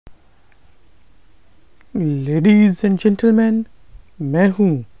Ladies and gentleman, मैं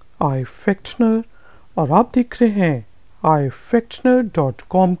हूँ Ifactner और आप देख रहे हैं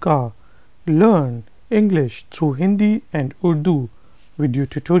ifactner.com का learn English through Hindi and Urdu video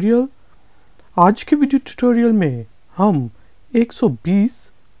tutorial. आज के वीडियो ट्यूटोरियल में हम 120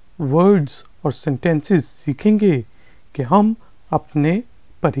 वर्ड्स और सेंटेंसेस सीखेंगे कि हम अपने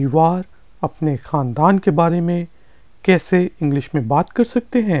परिवार, अपने ख़ानदान के बारे में कैसे इंग्लिश में बात कर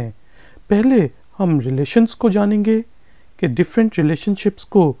सकते हैं। पहले हम रिलेशंस को जानेंगे कि डिफरेंट रिलेशनशिप्स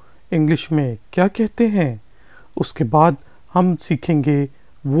को इंग्लिश में क्या कहते हैं। उसके बाद हम सीखेंगे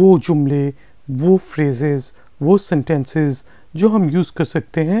वो जुमले, वो फ्रेजेस, वो सेंटेंसेस जो हम यूज़ कर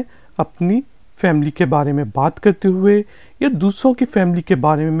सकते हैं अपनी फैमिली के बारे में बात करते हुए या दूसरों की फैमिली के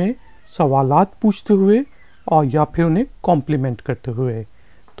बारे में सवालात पूछते हुए और या फिर उन्हें कॉम्प्लीमेंट करते हुए।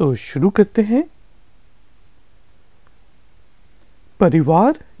 तो शुरू करते हैं।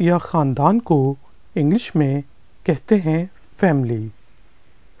 परिवार या ख़ानदान को इंग्लिश में कहते हैं फैमिली।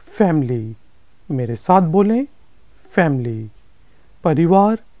 फैमिली, मेरे साथ बोलें, फैमिली।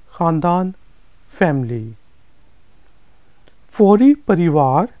 परिवार, ख़ानदान, फैमिली। फौरी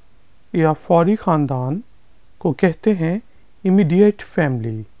परिवार या फौरी ख़ानदान को कहते हैं इमीडिएट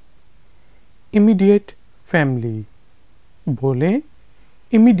फैमिली। इमीडिएट फैमिली, बोलें,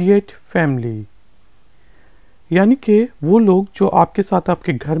 इमीडिएट फैमिली। यानी कि वो लोग जो आपके साथ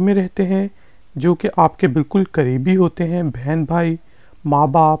आपके घर में रहते हैं, जो कि आपके बिल्कुल करीबी होते हैं, बहन भाई, माँ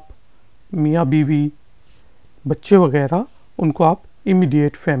बाप, मियाँ बीवी, बच्चे वगैरह, उनको आप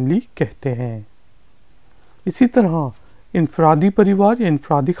इमीडिएट फैमिली कहते हैं। इसी तरह इनफरादी परिवार या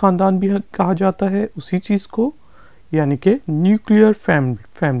इनफरादी ख़ानदान भी कहा जाता है उसी चीज़ को, यानी कि न्यूक्लियर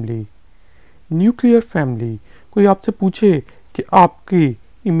फैमिली। न्यूक्लियर फैमिली, कोई आपसे पूछे कि आपकी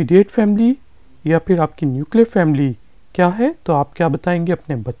इमीडिएट फैमिली या फिर आपकी न्यूक्लियर फैमिली क्या है, तो आप क्या बताएंगे?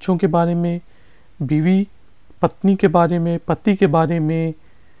 अपने बच्चों के बारे में, बीवी पत्नी के बारे में, पति के बारे में,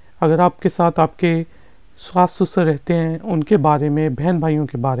 अगर आपके साथ आपके सास ससुर रहते हैं उनके बारे में, बहन भाइयों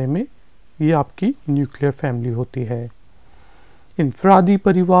के बारे में, ये आपकी न्यूक्लियर फैमिली होती है। इनफरादी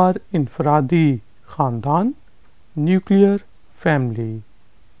परिवार, इनफरादी ख़ानदान, न्यूक्लियर फैमिली।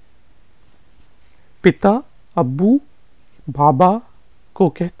 पिता, अब्बू, बाबा को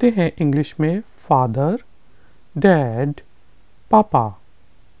कहते हैं इंग्लिश में फादर, डैड, पापा।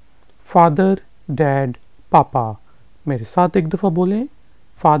 फादर, डैड, पापा। मेरे साथ एक दफ़ा बोलें,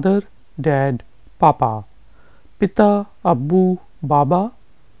 फादर, डैड, पापा। पिता, अब्बू, बाबा,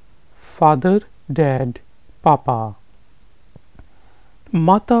 फादर, डैड, पापा।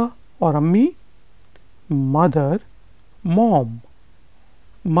 माता और अम्मी, मदर, मॉम।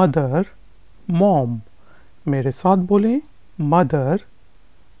 Mother, mom. मेरे साथ बोलें, मदर,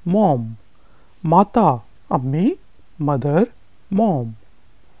 मॉम। माता, अम्मी, मदर, मॉम।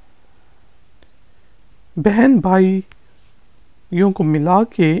 बहन भाइयों को मिला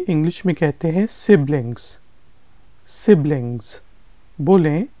के इंग्लिश में कहते हैं सिबलिंग्स। सिबलिंग्स,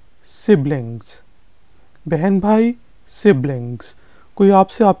 बोलें, सिबलिंग्स। बहन भाई, सिबलिंग्स। कोई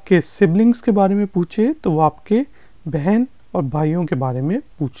आपसे आपके सिबलिंग्स के बारे में पूछे तो वो आपके बहन और भाइयों के बारे में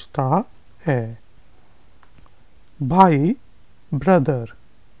पूछता है। भाई, ब्रदर,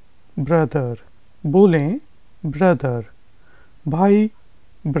 ब्रदर, बोलें, ब्रदर। भाई,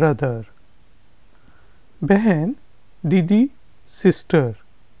 ब्रदर। बहन, दीदी, सिस्टर,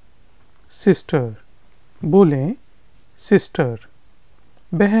 सिस्टर, बोलें, सिस्टर।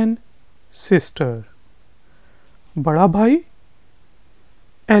 बहन, सिस्टर। बड़ा भाई,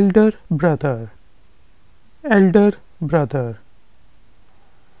 एल्डर ब्रदर, एल्डर ब्रदर।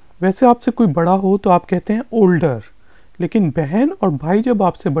 वैसे आपसे कोई बड़ा हो तो आप कहते हैं ओल्डर, लेकिन बहन और भाई जब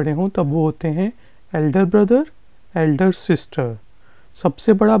आपसे बड़े हों तब वो होते हैं एल्डर ब्रदर, एल्डर सिस्टर।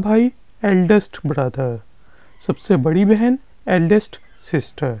 सबसे बड़ा भाई, एल्डेस्ट ब्रदर। सबसे बड़ी बहन, एल्डेस्ट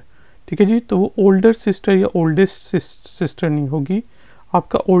सिस्टर। ठीक है जी, तो वो ओल्डर सिस्टर या ओल्डेस्ट सिस्टर नहीं होगी।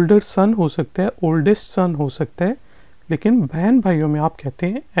 आपका ओल्डर सन हो सकता है, ओल्डेस्ट सन हो सकता है, लेकिन बहन भाइयों में आप कहते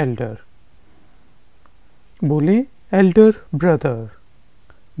हैं एल्डर। बोले, एल्डर ब्रदर।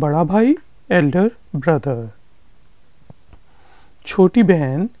 बड़ा भाई, एल्डर ब्रदर। छोटी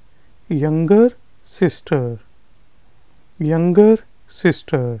बहन, यंगर सिस्टर, यंगर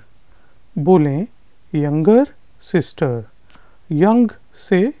सिस्टर। बोलें, यंगर सिस्टर। यंग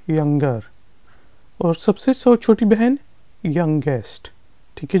से यंगर। और सबसे छोटी बहन, यंगेस्ट।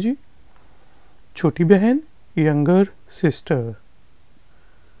 ठीक है जी, छोटी बहन, यंगर सिस्टर।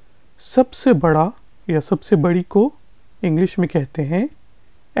 सबसे बड़ा या सबसे बड़ी को इंग्लिश में कहते हैं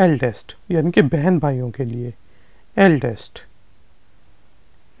एल्डेस्ट, यानी कि बहन भाइयों के लिए एल्डेस्ट।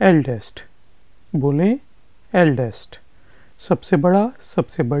 एल्डेस्ट, बोलें, एल्डेस्ट। सबसे बड़ा,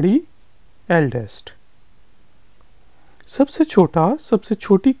 सबसे बड़ी, एल्डेस्ट। सबसे छोटा सबसे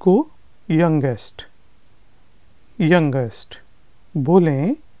छोटी को यंगेस्ट, यंगेस्ट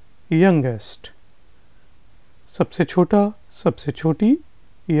बोलें यंगेस्ट। सबसे छोटा सबसे छोटी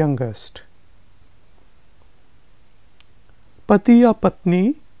यंगेस्ट। पति या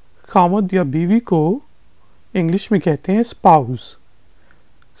पत्नी, खामद या बीवी को इंग्लिश में कहते हैं स्पाउस,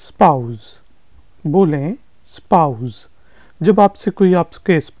 स्पाउस बोलें स्पाउस। जब आपसे कोई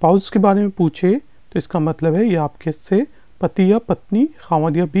आपके स्पाउस के बारे में पूछे तो इसका मतलब है ये आपके से पति या पत्नी,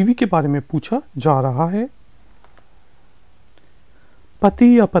 खामद या बीवी के बारे में पूछा जा रहा है।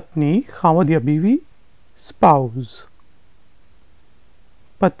 पति या पत्नी, खामद या बीवी, स्पाउस।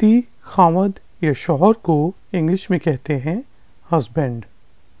 पति, खामद या शौहर को इंग्लिश में कहते हैं हस्बैंड,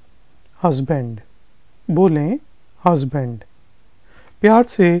 हस्बैंड बोलें हस्बैंड। प्यार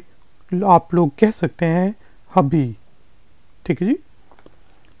से आप लोग कह सकते हैं हबी, ठीक है जी।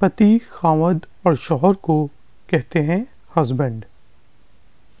 पति, खामद और शौहर को कहते हैं हस्बैंड।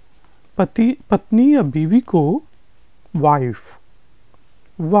 पति पत्नी या बीवी को वाइफ,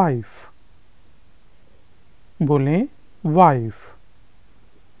 वाइफ बोलें वाइफ।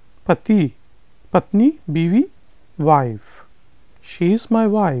 पति, पत्नी, बीवी, wife. She is my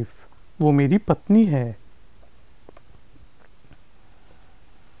wife, वो मेरी पत्नी है।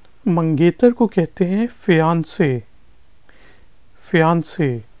 मंगेतर को कहते हैं फियांसे,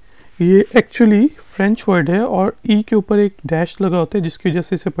 फियांसे। ये एक्चुअली फ्रेंच वर्ड है और ई के ऊपर एक डैश लगा होता है जिसकी वजह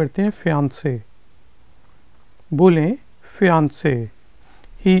से इसे पढ़ते हैं फियांसे। बोलें fiance.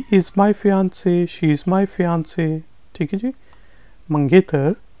 He is my fiance, she is my fiance, ठीक है जी।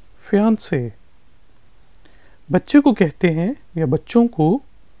 मंगेतर फियांसे। बच्चे को कहते हैं या बच्चों को,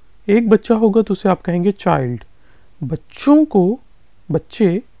 एक बच्चा होगा तो उसे आप कहेंगे चाइल्ड। बच्चों को,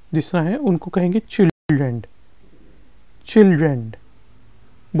 बच्चे जिस तरह हैं उनको कहेंगे चिल्ड्रन, चिल्ड्रन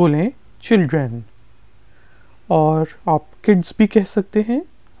बोलें चिल्ड्रन। और आप किड्स भी कह सकते हैं,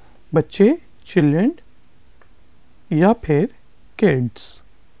 बच्चे चिल्ड्रन या फिर किड्स,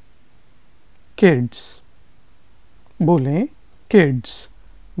 किड्स बोलें किड्स,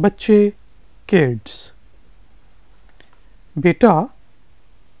 बच्चे किड्स। बेटा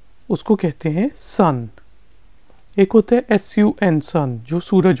उसको कहते हैं सन। एक होता है SUN सन, जो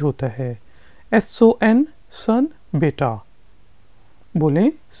सूरज होता है। SON सन, बेटा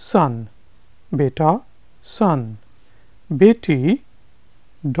बोलें सन, बेटा सन। बेटी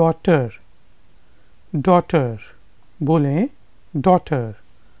डॉटर, डॉटर बोलें डॉटर,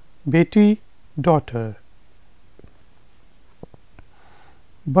 बेटी डॉटर।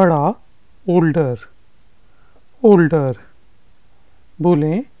 बड़ा ओल्डर, ओल्डर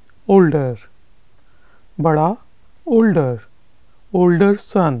बोलें ओल्डर, बड़ा ओल्डर, ओल्डर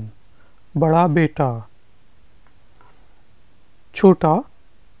सन, बड़ा बेटा। छोटा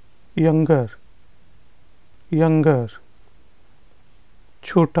यंगर, यंगर।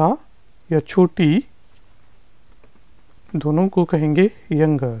 छोटा या छोटी दोनों को कहेंगे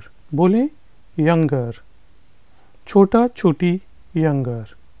यंगर, बोलें यंगर। छोटा छोटी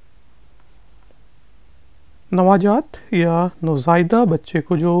यंगर। नवाजात या नौज़ायदा बच्चे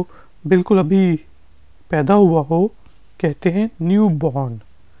को जो बिल्कुल अभी पैदा हुआ हो कहते हैं न्यू बॉर्न,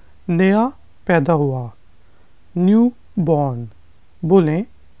 नया पैदा हुआ, न्यू बॉर्न बोलें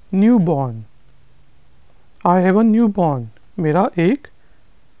new born. I have a new born, मेरा एक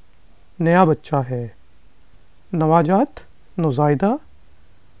नया बच्चा है। नवाजात, नौज़ायदा,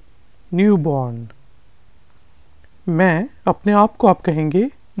 न्यू बॉर्न। मैं, अपने आप को आप कहेंगे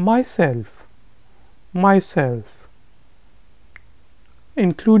my self, my self.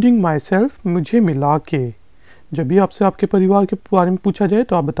 Including my self, मुझे मिला के। जब भी आपसे आपके परिवार के बारे में पूछा जाए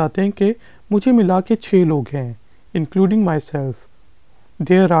तो आप बताते हैं कि मुझे मिला के 6 लोग हैं, including my self.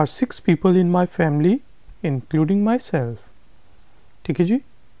 There are 6 people in my family including my self, ठीक है जी।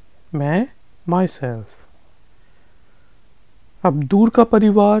 मैं, माई सेल्फ। अब दूर का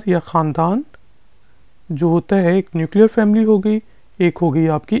परिवार या ख़ानदान जो होता है, एक न्यूक्लियर फैमिली हो गई, एक हो गई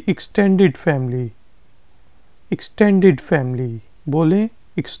आपकी एक्सटेंडेड फैमिली, एक्सटेंडेड फैमिली बोलें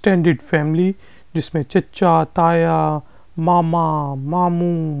एक्सटेंडेड फैमिली, जिसमें चचा, ताया, मामा,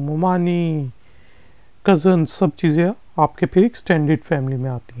 मामू, मामानी, कज़न, सब चीज़ें आपके फिर एक्सटेंडेड फैमिली में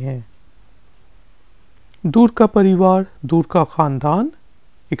आती हैं। दूर का परिवार, दूर का ख़ानदान,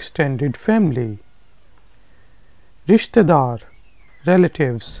 एक्सटेंडेड फैमिली। रिश्तेदार,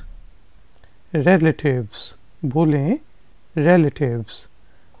 रिलेटिव्स, रिलेटिव्स बोलें रिलेटिव्स,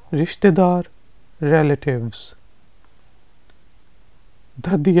 रिश्तेदार, रिलेटिव्स।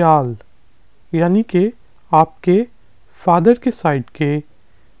 धदियाल यानी कि आपके फादर के साइड के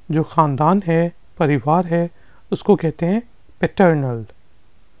जो ख़ानदान है, परिवार है, उसको कहते हैं पैटर्नल,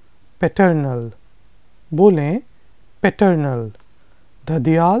 पैटर्नल बोलें पैटर्नल,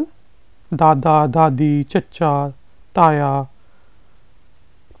 ददियाल, दादा दादी चचा ताया।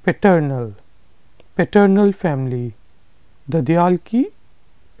 पैटर्नल, पैटर्नल फैमिली, ददियाल की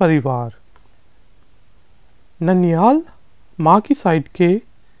परिवार। ननियाल, माँ की साइड के,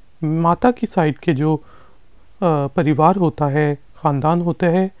 माता की साइड के जो परिवार होता है, ख़ानदान होता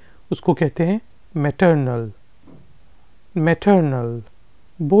है, उसको कहते हैं मैटरनल। मैटरनल,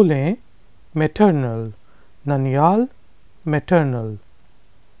 बोलें मैटरनल, ननियाल, मैटरनल।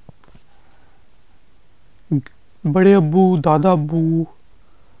 बड़े अब्बू, दादा अब्बू,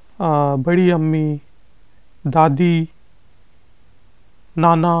 बड़ी अम्मी, दादी,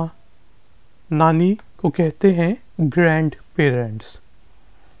 नाना, नानी को कहते हैं ग्रैंड पेरेंट्स।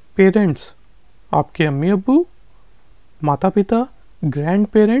 पेरेंट्स आपके अम्मी अब्बू, माता पिता, ग्रैंड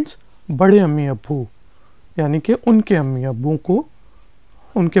पेरेंट्स बड़े अम्मी अब्बू, यानी कि उनके अम्मी अब्बू को,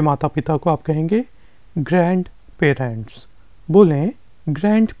 उनके माता पिता को आप कहेंगे ग्रैंड पेरेंट्स। बोलें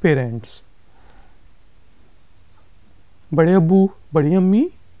ग्रैंड पेरेंट्स। बड़े अब्बू, बड़ी अम्मी,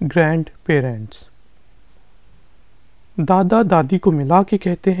 ग्रैंड पेरेंट्स। दादा दादी को मिला के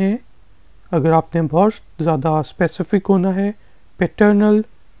कहते हैं, अगर आपने बहुत ज़्यादा स्पेसिफिक होना है, paternal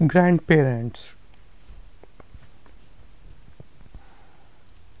grand parents.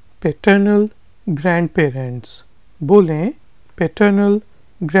 Paternal grand parents, बोलें पैटर्नल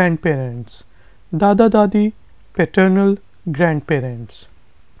ग्रैंड पेरेंट्स। दादा दादी, पैटर्नल ग्रैंड पेरेंट्स।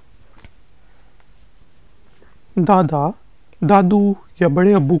 दादा दादू या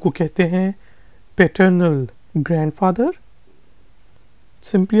बड़े अब्बू को कहते हैं पैटर्नल ग्रैंडफादर।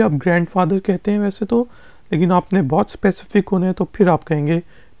 सिंपली आप ग्रैंडफादर कहते हैं वैसे तो, लेकिन आपने बहुत स्पेसिफिक होना है तो फिर आप कहेंगे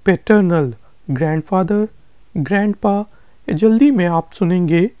पैटर्नल ग्रैंडफादर, ग्रैंडपा। जल्दी में आप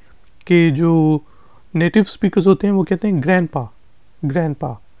सुनेंगे कि जो नेटिव स्पीकर्स होते हैं वो कहते हैं grandpa,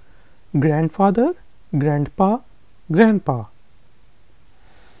 grandpa, grandfather, grandpa, grandpa.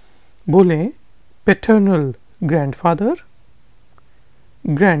 बोलें पैटर्नल ग्रैंडफादर,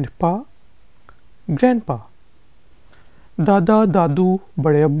 ग्रैंडपा, ग्रैंडपा। दादा दादू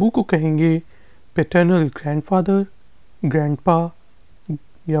बड़े अब्बू को कहेंगे पैटर्नल ग्रैंडफादर, ग्रैंडपा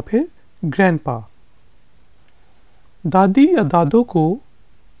या फिर ग्रैंडपा। दादी या दादो को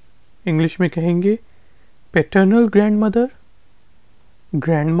इंग्लिश में कहेंगे पैटर्नल ग्रैंडमदर,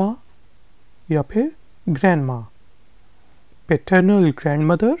 ग्रैंडमा या फिर grandma. Paternal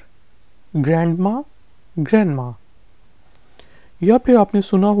grandmother, grandma, grandma. या फिर आपने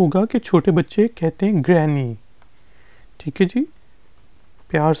सुना होगा कि छोटे बच्चे कहते हैं ग्रैनी। ठीक है जी,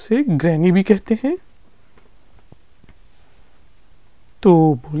 प्यार से ग्रैनी भी कहते हैं। तो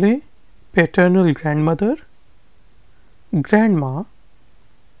बोलें paternal grandmother, grandma,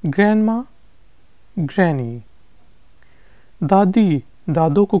 grandma, granny. दादी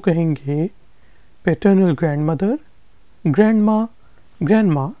दादो को कहेंगे paternal grandmother, grandma,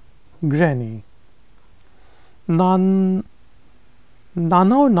 grandma, granny.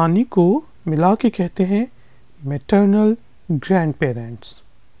 नाना और नानी को मिला के कहते हैं मैटरनल ग्रैंड पेरेंट्स,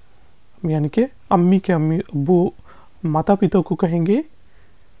 यानी कि अम्मी के अम्मी अब्बू, माता पिता को कहेंगे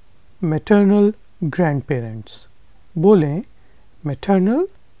मैटरनल ग्रैंड पेरेंट्स। बोलें मैटरनल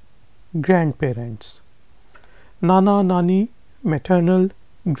ग्रैंड पेरेंट्स। नाना नानी, मैटरनल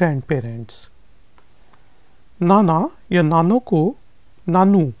ग्रैंड पेरेंट्स। नाना या नानो को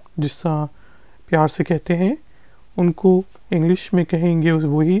नानू जिस तरह प्यार से कहते हैं, उनको इंग्लिश में कहेंगे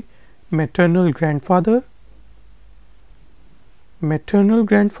वही maternal grandfather, maternal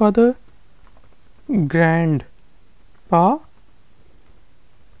grandfather, grand पा,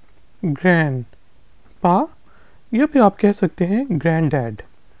 ग्रैंड पा, या फिर आप कह सकते हैं ग्रैंड डैड।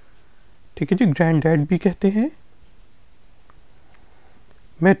 ठीक है जी, ग्रैंड डैड भी कहते हैं।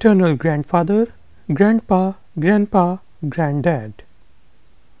 मैटरनल ग्रैंडफादर, ग्रैंड पा, ग्रैंड पा, ग्रैंड डैड।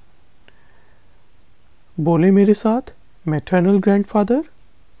 बोले मेरे साथ मैटरनल ग्रैंडफादर,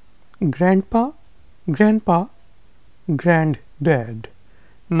 ग्रैंड पा, ग्रैंड पा, ग्रैंड डैड।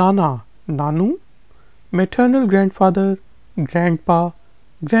 नाना नानू, मैटरनल ग्रैंडफादर, ग्रैंड पा,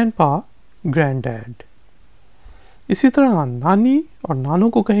 ग्रैंड पा, ग्रैंड डैड। इसी तरह नानी और नानो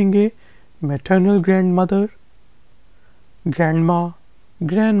को कहेंगे मैटरनल ग्रैंड मदर, ग्रैंड माँ,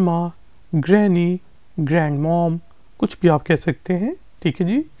 ग्रैंड माँ, ग्रैनी, ग्रैंड मॉम, कुछ भी आप कह सकते हैं। ठीक है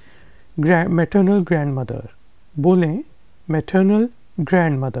जी, मैटरनल ग्रैंड मदर। बोलें मैटरनल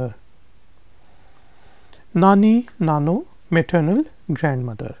ग्रैंड मदर। नानी नानो, मैटरनल ग्रैंड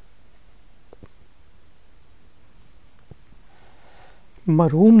मदर।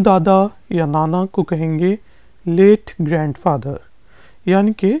 मरहूम दादा या नाना को कहेंगे लेट ग्रैंडफादर,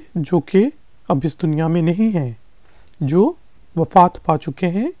 यानी कि जो कि अब इस दुनिया में नहीं हैं, जो वफात पा चुके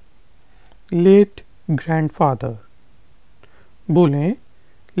हैं। Late grandfather. बोलें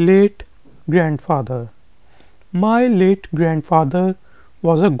late grandfather. My late grandfather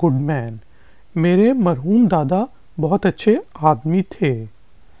was a good man. मेरे मरहूम दादा बहुत अच्छे आदमी थे।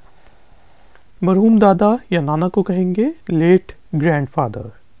 मरहूम दादा या नाना को कहेंगे लेट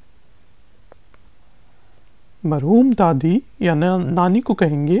ग्रैंडफादर। मरहूम दादी या नानी को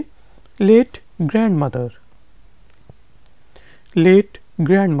कहेंगे लेट ग्रैंडमदर। Late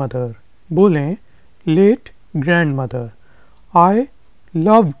grandmother. बोलें late grandmother. I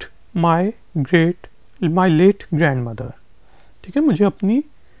loved my late grandmother. ठीक है, मुझे अपनी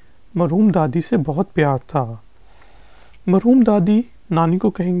मरहूम दादी से बहुत प्यार था। मरहूम दादी नानी को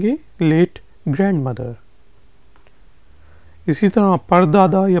कहेंगे लेट ग्रैंडमदर। इसी तरह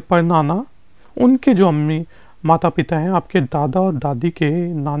परदादा या परनाना, उनके जो अम्मी माता पिता हैं, आपके दादा और दादी के,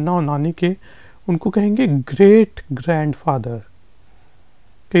 नाना और नानी के, उनको कहेंगे ग्रेट ग्रैंडफादर।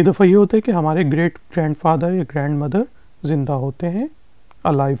 कई दफ़ा ये होता है कि हमारे ग्रेट ग्रैंडफादर या ग्रैंडमदर जिंदा होते हैं,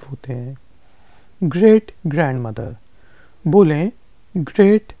 अलाइव होते हैं। Great grandmother. बोलें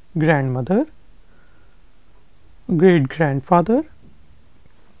ग्रेट ग्रैंडमदर, ग्रेट ग्रैंडफादर।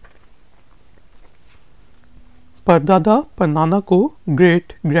 परदादा परनाना को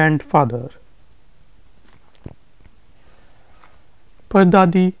ग्रेट ग्रैंडफादर।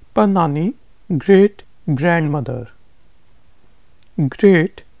 परदादी परनानी ग्रेट ग्रैंडमदर।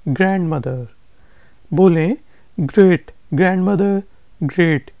 Great grandmother. बोलें great grandmother,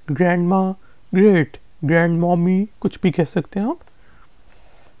 great grandma, great ग्रैंडमॉमी, कुछ भी कह सकते हैं आप।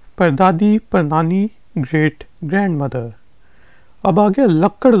 परदादी परनानी ग्रेट ग्रैंडमदर। अब आ गया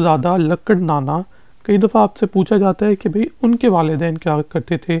लक्कड़ दादा लक्कड़ नाना। कई दफ़ा आपसे पूछा जाता है कि भाई उनके वालिदैन क्या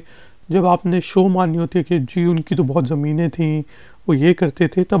करते थे। जब आपने शो मानी होती है कि जी उनकी तो बहुत ज़मीनें थीं, वो ये करते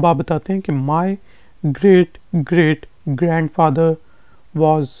थे, तब आप बताते हैं कि my great great grandfather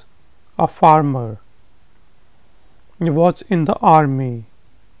was a farmer, was in the army.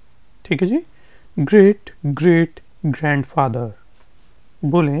 ठीक है जी। Great great grandfather.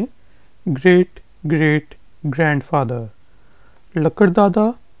 बोलें ग्रेट ग्रेट ग्रैंडफादर। लक्कड़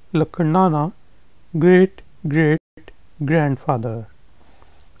दादा लक्कड़ नाना ग्रेट ग्रेट ग्रैंडफादर।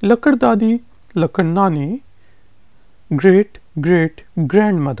 लक्कड़ दादी लक्कड़ नानी great great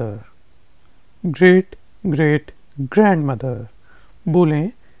grandmother. Great great grandmother.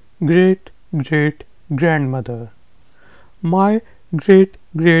 बोलें great great grandmother. My great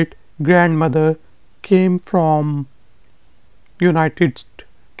great grandmother came from United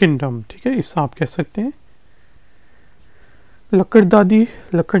kingdom. ठीक है, इससे आप कह सकते हैं लक्कड़ दादी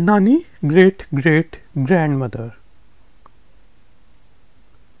लक्कड़ नानी ग्रेट ग्रेट ग्रैंडमदर।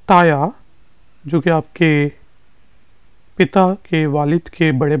 ताया, जो कि आपके पिता के वालिद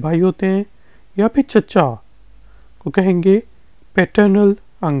के बड़े भाई होते हैं, या फिर चचा को कहेंगे पैटर्नल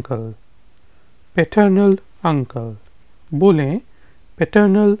अंकल। Paternal uncle. बोलें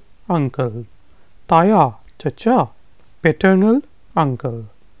पैटर्नल अंकल। ताया चचा, पैटर्नल अंकल।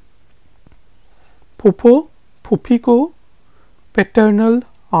 फूफो फूफी को पैटर्नल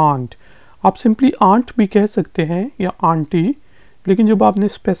आंट। आप सिंपली आंट भी कह सकते हैं या आंटी, लेकिन जब आपने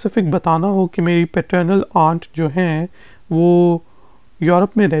स्पेसिफिक बताना हो कि मेरी पैटर्नल आंट जो हैं वो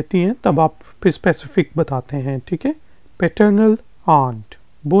यूरोप में रहती हैं, तब आप फिर स्पेसिफिक बताते हैं। ठीक है, पैटर्नल आंट।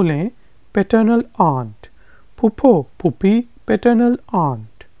 बोलें पैटर्नल आंट। फूफो फूफी paternal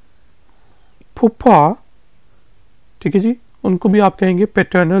aunt. फूफा, ठीक है जी, उनको भी आप कहेंगे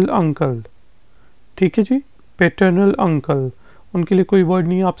पैटर्नल अंकल। ठीक है जी, पैटर्नल अंकल। उनके लिए कोई वर्ड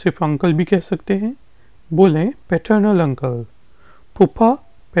नहीं है, आप सिर्फ अंकल भी कह सकते हैं। बोलें पैटर्नल अंकल। फूफा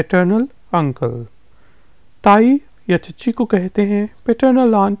पैटर्नल अंकल। ताई या चच्ची को कहते हैं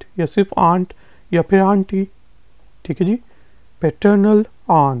पैटर्नल आंट, या सिर्फ आंट या फिर आंटी। ठीक है जी, पैटर्नल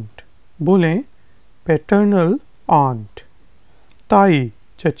आंट। बोलें पैटर्नल आंट। ताई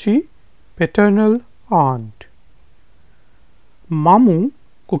चची पैटर्नल आंट। मामू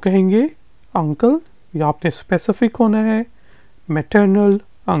को कहेंगे अंकल, या आपने स्पेसिफिक होना है maternal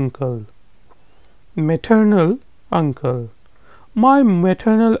uncle. Maternal uncle. My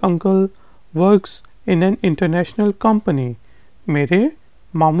maternal uncle works in an international company. मेरे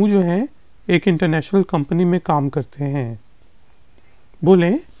मामू जो हैं एक इंटरनेशनल कंपनी में काम करते हैं।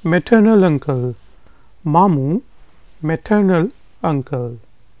 बोलें मैटरनल अंकल। मामू मैटरनल अंकल।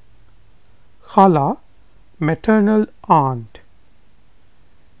 खाला मैटरनल आंट।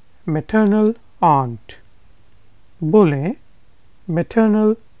 Maternal aunt. बोलें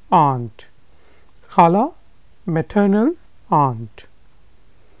मैटरनल आंट। खाला मैटरनल आंट।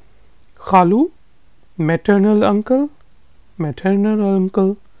 खालू मैटरनल अंकल। Maternal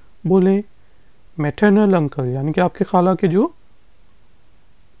uncle. बोलें मैटरनल अंकल, यानी कि आपके खाला के जो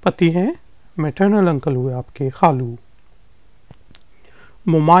पति हैं मैटरनल अंकल हुए आपके खालू।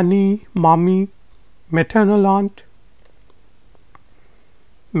 मोमानी मामी, मैटरनल आंट,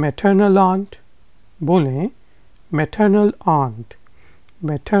 मैटरनल आंट, बोलें मैटरनल आंट,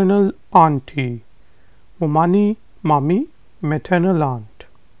 मैटरनल आंटी, मोमानी मामी, मैटरनल आंट।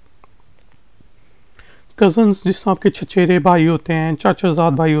 कज़न्स, जिसमें आपके चचेरे भाई होते हैं,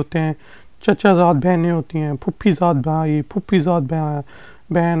 चाचाजाद भाई होते हैं, चाचाजाद बहनें होती हैं, फुफ्फीजाद भाई, फुफ्फीजाद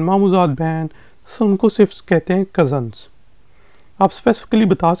बहन, मामूजाद बहन, सब उनको सिर्फ कहते हैं कज़न्स। आप स्पेसिफिकली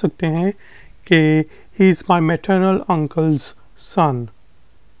बता सकते हैं कि he is my maternal uncles sun,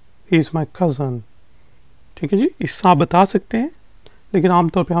 he is my cousin. ठीक है जी, इससे आप बता सकते हैं, लेकिन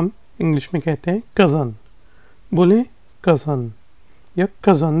आमतौर पे हम इंग्लिश में कहते हैं कज़न। बोलें कज़न या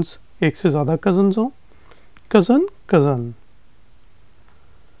कज़न्स, एक से ज़्यादा कज़न्स हों, कज़न कज़न।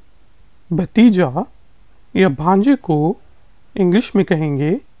 भतीजा या भांजे को इंग्लिश में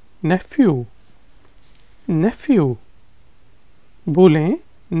कहेंगे नेफ्यू, नेफ्यू, बोलें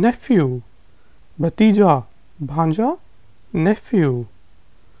नेफ्यू, भतीजा भांजा नेफ्यू।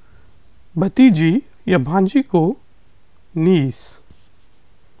 भतीजी या भांजी को नीस,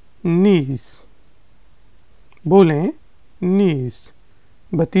 नीस, बोलें नीस,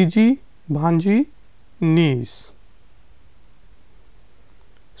 भतीजी भांजी नीस।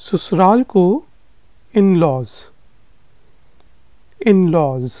 ससुराल को इन-लॉज,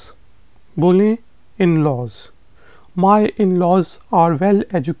 इन-लॉज, बोलें in-laws. My in-laws are well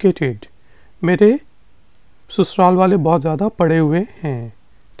educated, मेरे ससुराल वाले बहुत ज़्यादा पढ़े हुए हैं।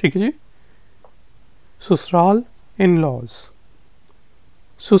 ठीक है जी, ससुराल इन-लॉज।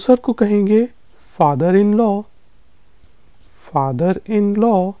 ससुर को कहेंगे father in law, father in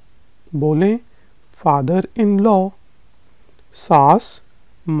law, बोलें फादर इन लॉ। सास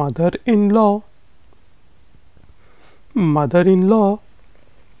mother in law, mother in law,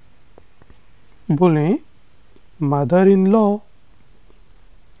 बोलें मदर इन लॉ।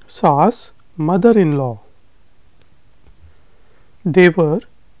 सास mother in law. They were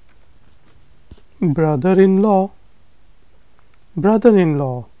brother in law, brother in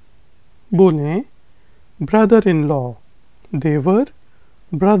law, बोलें brother in law. They were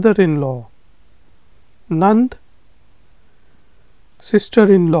brother in law. Nand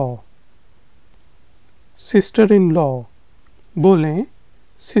sister in law, sister in law, बोलें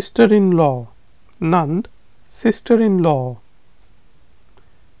sister in law. Nand sister in law.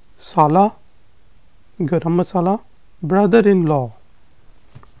 साला गरम मसाला, brother in law,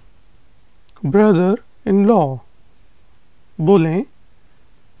 brother in law, बोलें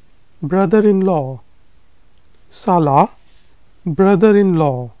brother in law. साला brother in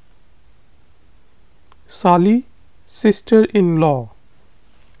law. साली sister in law,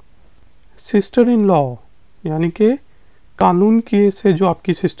 sister in law यानी कि कानून की से जो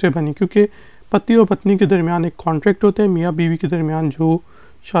आपकी सिस्टर बनी, क्योंकि पति और पत्नी के दरमियान एक कॉन्ट्रैक्ट होता है, मियाँ बीवी के दरमियान जो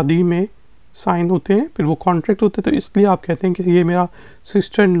शादी में साइन होते हैं, फिर वो कॉन्ट्रैक्ट होते हैं, तो इसलिए आप कहते हैं कि ये मेरा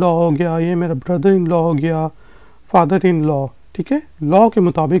सिस्टर इन लॉ हो गया, ये मेरा ब्रदर इन लॉ हो गया, फादर इन लॉ। ठीक है, लॉ के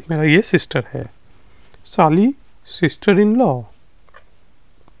मुताबिक मेरा ये सिस्टर है। साली सिस्टर इन लॉ।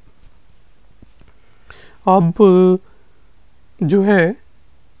 अब जो है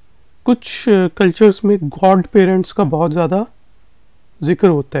कुछ कल्चर्स में गॉड पेरेंट्स का बहुत ज़्यादा जिक्र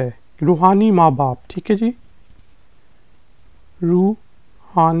होता है, रूहानी माँ बाप। ठीक है जी,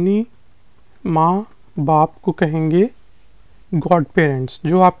 रूहानी माँ बाप को कहेंगे गॉड पेरेंट्स,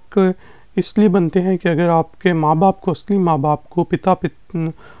 जो आपके इसलिए बनते हैं कि अगर आपके माँ बाप को, असली माँ बाप को,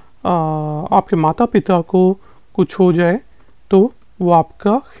 आपके माता पिता को कुछ हो जाए तो वो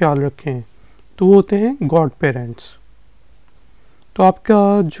आपका ख्याल रखें, तो वो होते हैं गॉड पेरेंट्स। तो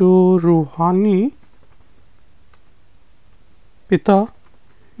आपका जो रूहानी पिता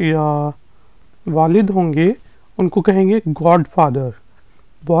या वालिद होंगे उनको कहेंगे गॉड फादर।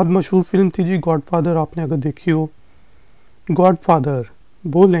 बहुत मशहूर फिल्म थी जी गॉड फादर, आपने अगर देखी हो। गॉड फादर,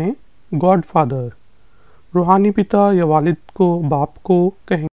 बोलें गॉड फादर। रूहानी पिता या वालिद को, बाप को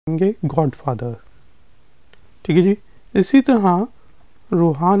कहेंगे गॉड फादर। ठीक है जी, इसी तरह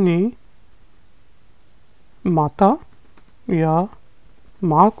रूहानी माता या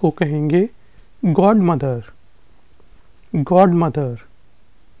माँ को कहेंगे गॉड मदर, गॉड मदर,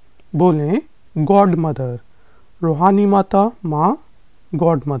 बोलें गॉड मदर। रूहानी माता, माँ,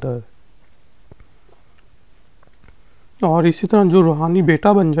 गॉड मदर। और इसी तरह जो रूहानी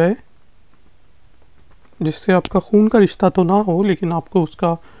बेटा बन जाए, जिससे आपका खून का रिश्ता तो ना हो लेकिन आपको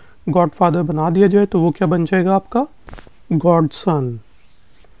उसका गॉड फादर बना दिया जाए, तो वो क्या बन जाएगा आपका गॉड सन,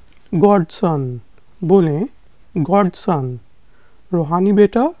 गॉड सन, बोलें गॉड सन। रूहानी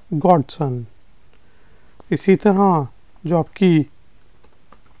बेटा गॉड सन। इसी तरह जो आपकी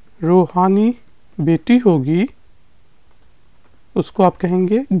रूहानी बेटी होगी उसको आप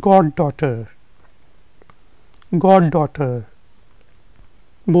कहेंगे गॉड डॉटर। गॉड डॉटर,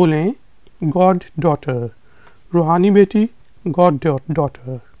 बोलें गॉड डॉटर। रूहानी बेटी, गॉड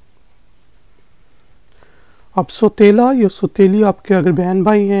डॉटर। अब सौतेला या सौतेली आपके अगर बहन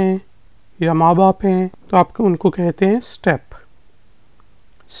भाई हैं या माँ बाप हैं तो आपको उनको कहते हैं स्टेप।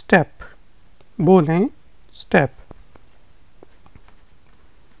 स्टेप, बोलें स्टेप।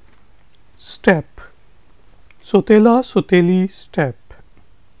 स्टेप, सौतेला सौतेली स्टेप।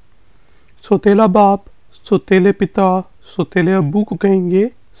 सौतेला बाप, सौतेले पिता, सौतेले अब्बू को कहेंगे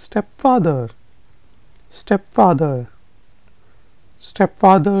step father. Step father, step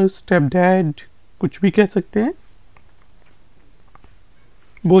father, step dad, कुछ भी कह सकते हैं,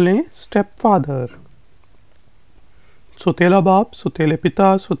 बोलें स्टेप फादर। सौतेला बाप, सौतेले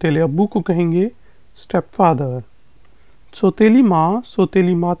पिता, सौतेले अब्बू को कहेंगे स्टेप फादर। सौतेली माँ,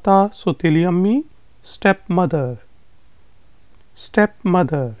 सौतेली माता, सौतेली अम्मी, स्टेप मदर। स्टेप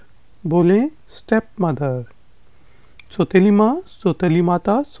मदर, बोलें स्टेप मदर। सौतेली माँ, सौतेली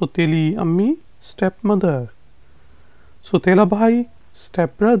माता, सौतेली अम्मी, स्टेप मदर। सौतेला भाई,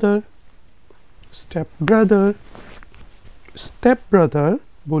 step brother. Step brother, step brother,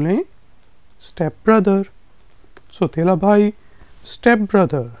 बोलें स्टेप ब्रदर। सौतेला भाई, स्टेप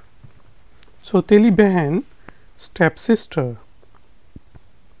ब्रदर। सौतेली बहन, स्टेप सिस्टर।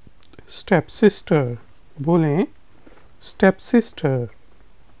 स्टेप सिस्टर, बोलें स्टेप सिस्टर।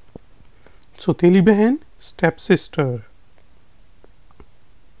 सौतेली बहन, स्टेप सिस्टर।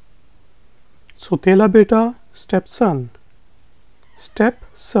 सौतेला बेटा, स्टेप सन। स्टेप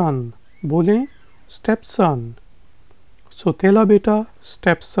सन, बोलें स्टेप सन। सौतेला बेटा,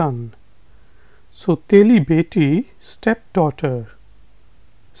 स्टेप सन। सौतेली बेटी, स्टेप डॉटर।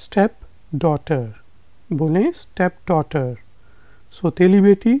 स्टेप डॉटर, बोलें स्टेप डॉटर। सौतेली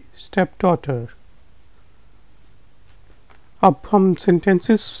बेटी, स्टेप डॉटर। अब हम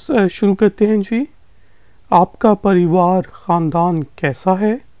सेंटेंसेस शुरू करते हैं जी। आपका परिवार खानदान कैसा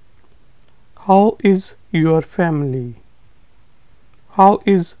है? How is your family? How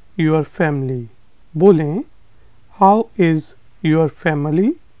is your family, बोलें हाउ इज़ योर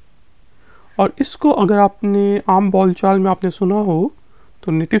फैमिली। और इसको अगर आपने आम बोलचाल में आपने सुना हो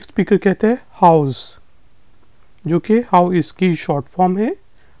तो नेटिव स्पीकर कहते हैं हाउस, जो कि हाउ इज़ की शॉर्ट फॉर्म है।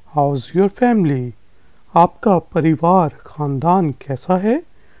 हाउस योर फैमिली, आपका परिवार खानदान कैसा है?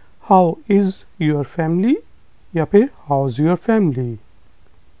 हाउ इज़ योर फैमिली या फिर हाउस योर फैमिली।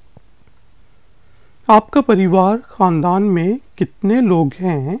 आपका परिवार खानदान में कितने लोग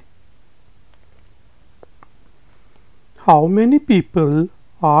हैं? How many people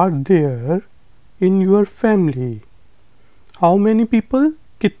are there in your family? How many people,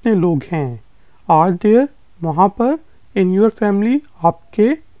 कितने लोग हैं, आर देयर, वहाँ पर, इन योर फैमिली,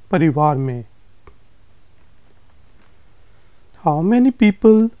 आपके परिवार में। How many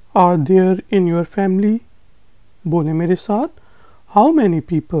people are there in your family, बोले मेरे साथ, how many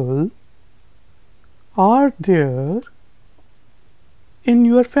people are there in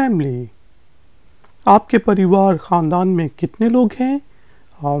your family. आपके परिवार खानदान में कितने लोग हैं?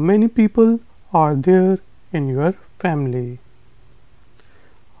 How many people are there in your family.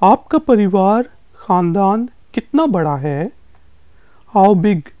 आपका परिवार खानदान कितना बड़ा है? How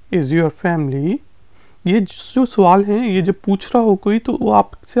big is your family. ये जो सवाल हैं, ये जब पूछ रहा हो कोई तो वो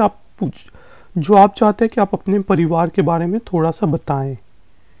आपसे आप पूछ जो आप चाहते हैं कि आप अपने परिवार के बारे में थोड़ा सा बताएं,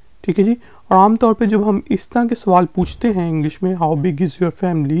 ठीक है जी। और आमतौर पे जब हम इस तरह के सवाल पूछते हैं इंग्लिश में, how big is your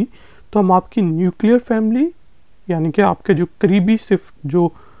family, तो हम आपकी न्यूक्लियर फैमिली यानी कि आपके जो करीबी सिर्फ जो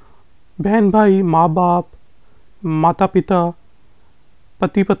बहन भाई, माँ बाप, माता पिता,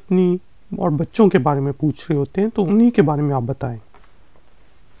 पति पत्नी और बच्चों के बारे में पूछ रहे होते हैं, तो उन्हीं के बारे में आप बताएं।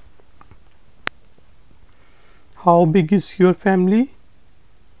 How big is your family,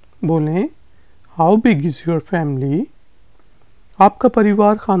 बोलें how big is your family. आपका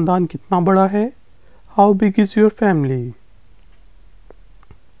परिवार खानदान कितना बड़ा है? How big is your family.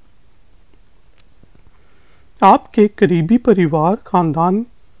 आपके करीबी परिवार खानदान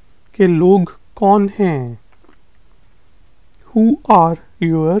के लोग कौन हैं? Who are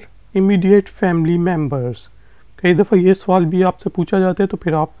your immediate family members? कई दफ़ा ये सवाल भी आपसे पूछा जाता है, तो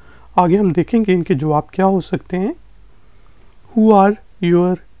फिर आप आगे हम देखेंगे इनके जवाब क्या हो सकते हैं। Who are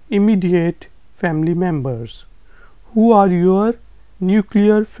your immediate family members? Who are your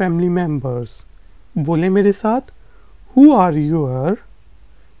nuclear family members? बोले मेरे साथ, Who are your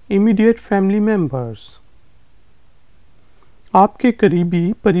immediate family members? आपके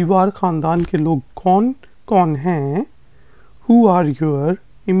करीबी परिवार खानदान के लोग कौन कौन हैं? Who are your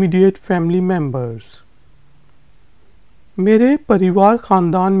immediate family members? मेरे परिवार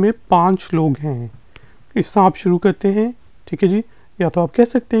खानदान में 5 लोग हैं। इससे आप शुरू करते हैं, ठीक है जी। या तो आप कह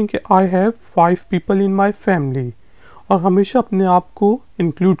सकते हैं कि I have 5 people in my family, और हमेशा अपने आप को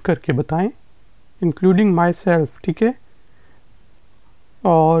इंक्लूड करके बताएं, इंक्लूडिंग माई सेल्फ, ठीक है।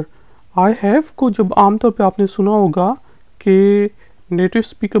 और आई हैव को जब आमतौर पे आपने सुना होगा कि नेटिव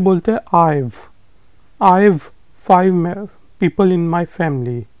स्पीकर बोलते हैं I have 5 people in my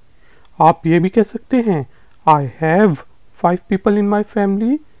family. आप ये भी कह सकते हैं I have 5 people in my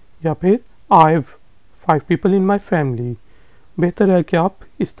family, या फिर I have 5 people in my family. बेहतर है कि आप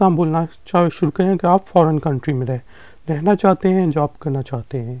इस तरह बोलना शुरू करें कि आप फॉरेन कंट्री में रहना चाहते हैं, जॉब करना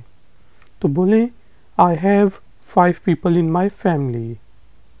चाहते हैं। तो बोलें I have 5 people in my family,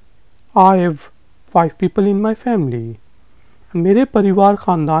 I have 5 people in my family. मेरे परिवार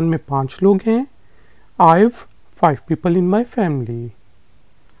ख़ानदान में 5 लोग हैं, I have 5 people in my family.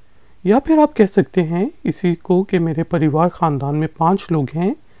 या फिर आप कह सकते हैं इसी को कि मेरे परिवार ख़ानदान में 5 लोग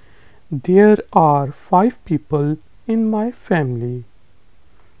हैं, there are 5 people in my family,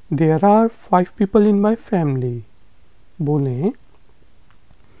 there are 5 people in my family। बोलें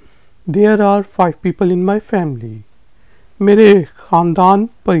there are 5 people in my family। मेरे ख़ानदान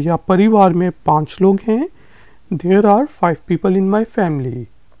पर या परिवार में 5 लोग हैं, there are 5 people in my family।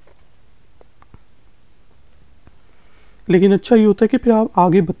 लेकिन अच्छा ये होता है कि फिर आप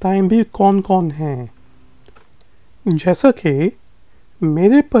आगे बताएं भी कौन कौन हैं। जैसा कि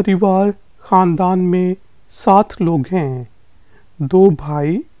मेरे परिवार ख़ानदान में 7 लोग हैं, 2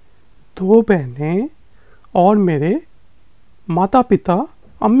 भाई, 2 बहनें और मेरे माता पिता,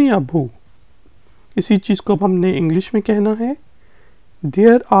 अम्मी अबू। इसी चीज़ को अब हमने इंग्लिश में कहना है,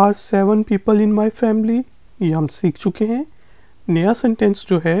 there are 7 people in my family. ये हम सीख चुके हैं। नया सेंटेंस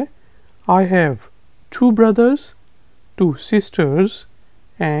जो है, I have 2 brothers, 2 sisters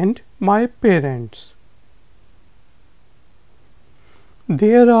and my parents.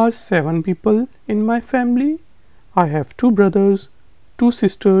 There are 7 people in my family. I have 2 brothers, 2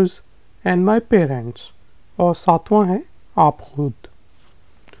 sisters and my parents। और 7वां है आप खुद।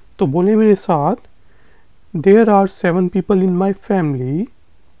 तो बोले मेरे साथ, There are 7 people in my family.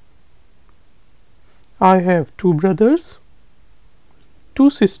 I have 2 brothers, 2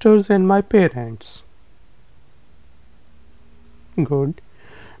 sisters and my parents। Good।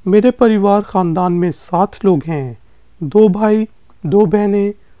 मेरे परिवार ख़ानदान में 7 लोग हैं, 2 भाई, 2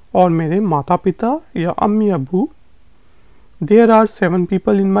 बहनें और मेरे माता पिता या अम्मी Abu. There are 7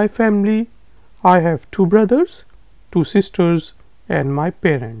 people in my family. I have 2 brothers, 2 sisters and my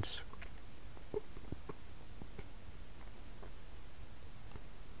parents।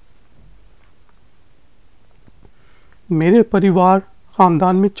 मेरे परिवार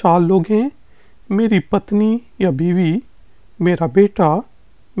ख़ानदान में 4 लोग हैं, मेरी पत्नी या बीवी, मेरा बेटा,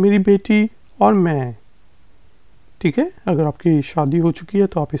 मेरी बेटी और मैं। ठीक है, अगर आपकी शादी हो चुकी है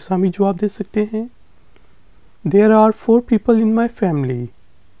तो आप इसका भी जवाब दे सकते हैं। There are 4 people in my family,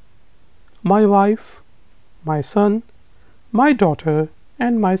 my wife, my sun, my daughter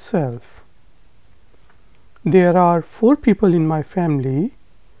and my self. There are 4 people in my family,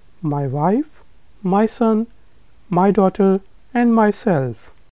 my wife, my sun, my daughter and my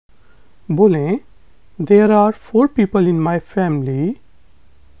self. बोलें there are 4 people in my family,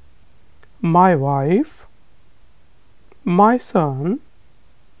 my wife, my son,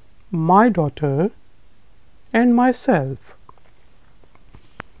 my daughter and myself।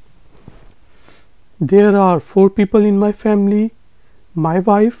 There are 4 people in my family, my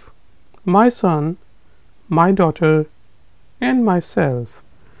wife, my son, my daughter and myself।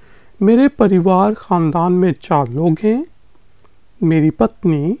 मेरे परिवार ख़ानदान में 4 लोग हैं, मेरी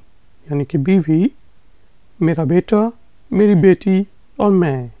पत्नी यानी कि बीवी, मेरा बेटा, मेरी बेटी और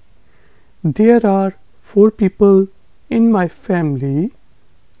मैं। There are 4 people in my family,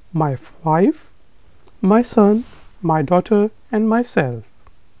 my wife, my son, my daughter and myself।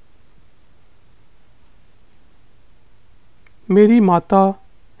 मेरी माता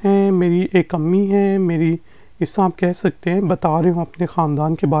हैं, मेरी एक अम्मी हैं, मेरी, इससे आप कह सकते हैं बता रहे हो अपने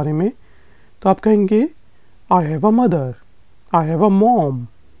ख़ानदान के बारे में, तो आप कहेंगे I have a mother, I have a mom.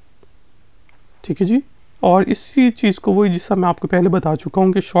 ठीक है जी। और इसी चीज़ को वही जिसका मैं आपको पहले बता चुका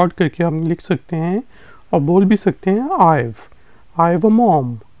हूँ कि शॉर्ट करके हम लिख सकते हैं और बोल भी सकते हैं I have a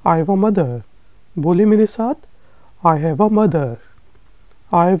mom, I have a mother. बोले मेरे साथ, I have a mother,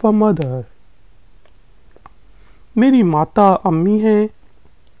 I have a mother. मेरी माता अम्मी हैं,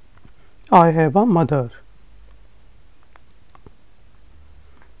 आई हैव अ मदर।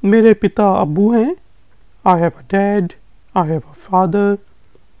 मेरे पिता अब्बू हैं, I have a dad, I have a father.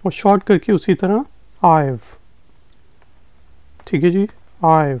 और शॉर्ट करके उसी तरह आई हैव। ठीक है जी,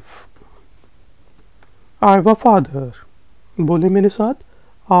 आई हैव अ फादर। बोले मेरे साथ,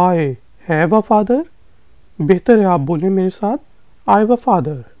 आई हैव अ फादर, बेहतर है आप बोलें मेरे साथ, आई हैव अ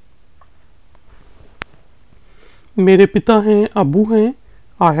फादर। मेरे पिता हैं, अबू हैं,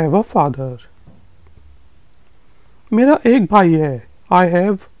 आई हैव अ फादर। मेरा एक भाई है, I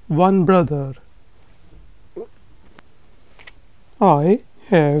have one brother. I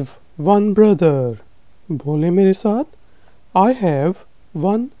have one brother. बोले मेरे साथ, आई हैव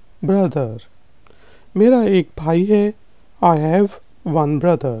वन ब्रदर। मेरा एक भाई है, आई हैव वन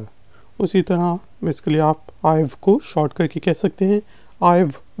ब्रदर। उसी तरह बेसिकली आप आई हैव को शॉर्ट करके कह सकते हैं, आई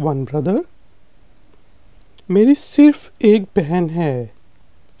हैव वन ब्रदर। मेरी सिर्फ एक बहन है,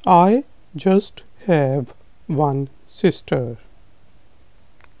 I just have one sister.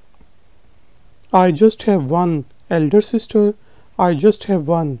 I just have one Elder sister, I just have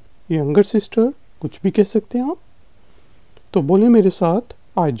one younger sister, कुछ भी कह सकते हैं आप। तो बोले मेरे साथ,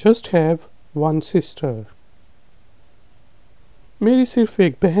 I just have one sister. मेरी सिर्फ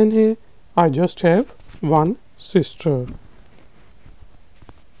एक बहन है, I just have one sister.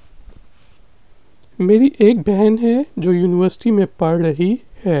 मेरी एक बहन है जो यूनिवर्सिटी में पढ़ रही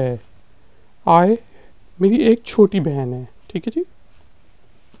है, मेरी एक छोटी बहन है, ठीक है जी।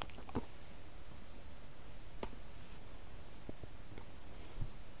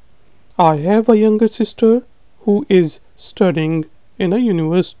 I have a younger sister who is studying in a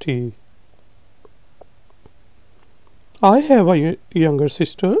university. I have a younger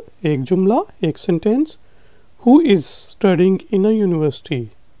sister, एक जुमला, एक sentence, who is studying in a university.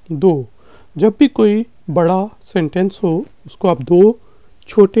 दो, जब भी कोई बड़ा सेंटेंस हो उसको आप दो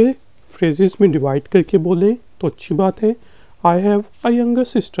छोटे फ्रेजेस में डिवाइड करके बोलें तो अच्छी बात है। I have a younger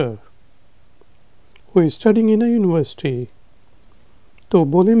sister who is studying in a university. तो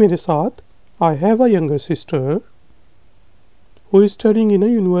बोले मेरे साथ, I have a younger sister who is studying in a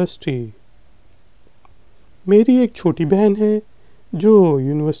university. मेरी एक छोटी बहन है जो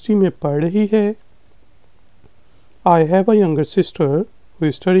यूनिवर्सिटी में पढ़ रही है। I have a younger sister who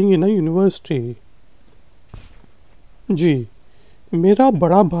is studying in a university. जी, मेरा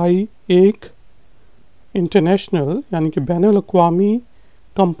बड़ा भाई एक इंटरनेशनल यानी कि बैनुल अक़वामी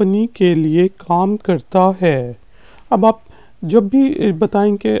कंपनी के लिए काम करता है। अब आप जब भी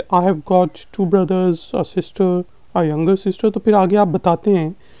बताएं कि I have got two brothers, a sister, a younger sister, तो फिर आगे आप बताते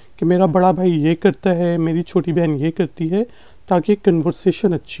हैं कि मेरा बड़ा भाई ये करता है, मेरी छोटी बहन ये करती है, ताकि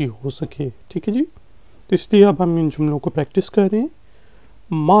कन्वर्सेशन अच्छी हो सके, ठीक है जी। तो इसलिए अब हम इन जुमलों को प्रैक्टिस कर रहे हैं।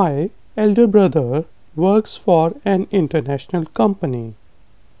 My elder brother works for an international company.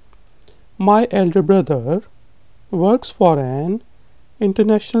 My elder brother works for an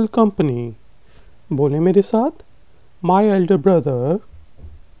international company. बोले मेरे साथ, My elder brother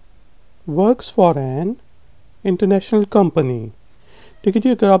works for an international company. ठीक है जी।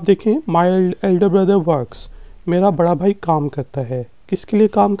 अगर आप देखें, My elder brother works, मेरा बड़ा भाई काम करता है, किसके लिए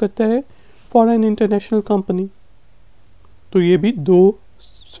काम करता है? For an international company. तो ये भी दो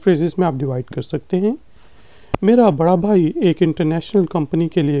फ्रेजेस में आप डिवाइड कर सकते हैं। मेरा बड़ा भाई एक इंटरनेशनल कंपनी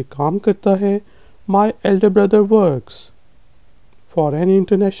के लिए काम करता है। My elder brother works for an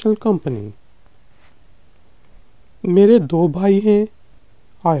international company. मेरे दो भाई हैं,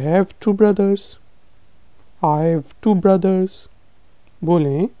 I have two brothers. I have two brothers.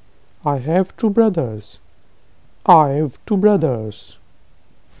 बोलें, I have two brothers. I have two brothers.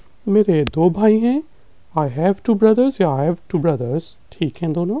 मेरे दो भाई हैं, I have two brothers या I have two brothers, ठीक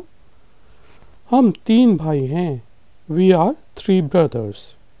हैं दोनों। हम तीन भाई हैं, We are three brothers.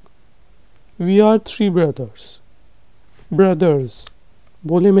 We are three brothers. Brothers.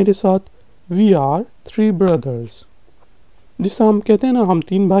 बोले मेरे साथ, We are three brothers. जिससे हम कहते हैं ना हम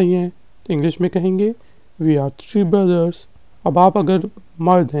तीन भाई हैं, तो इंग्लिश में कहेंगे वी आर थ्री ब्रदर्स। अब आप अगर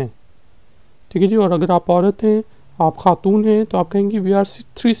मर्द हैं, ठीक है जी, और अगर आप औरत हैं, आप खातून हैं, तो आप कहेंगे वी आर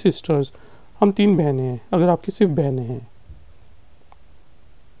थ्री सिस्टर्स, हम तीन बहनें हैं, अगर आपकी सिर्फ बहनें हैं।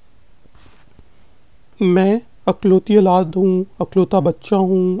 मैं अकलौती औलाद हूँ, अकलौता बच्चा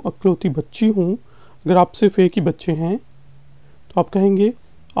हूँ, अकलौती बच्ची हूँ। अगर आप सिर्फ एक ही बच्चे हैं तो आप कहेंगे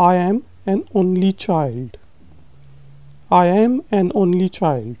I am N only child. I am N only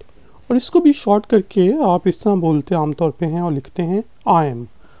child. और इसको भी शॉर्ट करके आप इस तरह बोलते आमतौर पे हैं और लिखते हैं I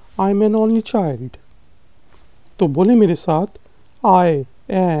am N only child. तो बोले मेरे साथ, I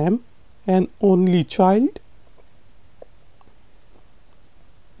am N only child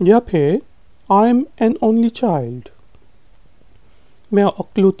या फिर I am N only child. मैं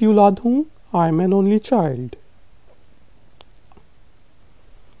अकलौती औलाद हूँ, I am N only child.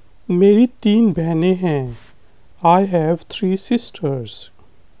 मेरी तीन बहनें हैं, I have three sisters.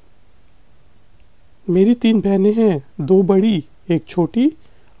 मेरी तीन बहनें हैं, दो बड़ी एक छोटी।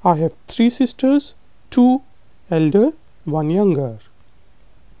 I have three sisters, two elder, one younger.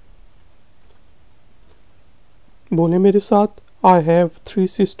 बोले मेरे साथ, I have 3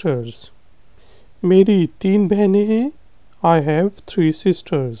 sisters. मेरी 3 बहनें हैं. I have 3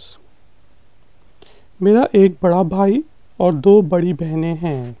 sisters. मेरा एक बड़ा भाई और 2 बड़ी बहनें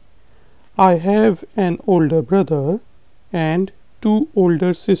हैं. I have an older brother and 2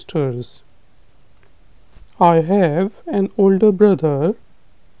 older sisters. I have an older brother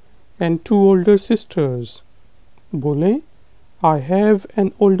and 2 older sisters. बोले, I have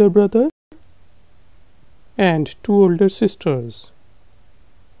an older brother and 2 older sisters.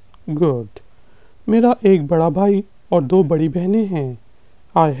 Good. मेरा एक बड़ा भाई और 2 बड़ी बहनें हैं.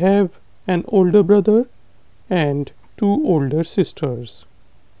 I have an older brother and 2 older sisters.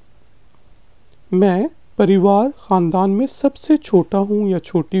 मैं परिवार खानदान में सबसे छोटा हूँ या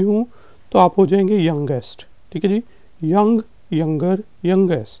छोटी हूँ, तो आप हो जाएंगे यंगेस्ट. ठीक है जी. Young, younger,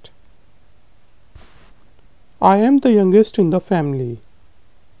 youngest. I am the youngest in the family.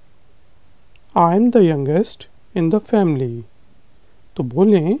 I am the youngest in the family. तो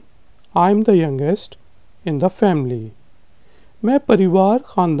बोलें, I am the youngest in the family. मैं परिवार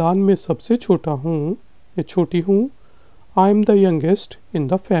खानदान में सबसे छोटा हूँ या छोटी हूँ. I am the youngest in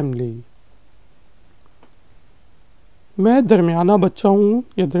the family. मैं दरमियाना बच्चा हूँ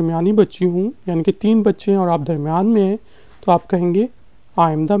या दरमियानी बच्ची हूँ, यानी कि 3 बच्चे हैं और आप दरमियान में हैं, तो आप कहेंगे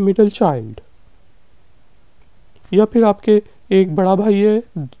I am the middle child. या फिर आपके एक बड़ा भाई है,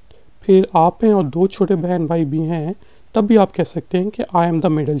 फिर आप हैं और 2 छोटे बहन भाई भी हैं, तब भी आप कह सकते हैं कि I am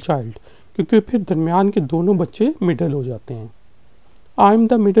the middle child, क्योंकि फिर दरमियान के दोनों बच्चे मिडल हो जाते हैं. I am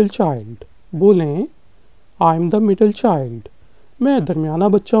the middle child. बोलें, I am the middle child. मैं दरमियाना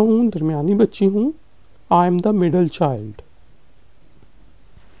बच्चा हूँ, दरमियानी बच्ची हूँ. I am the middle child.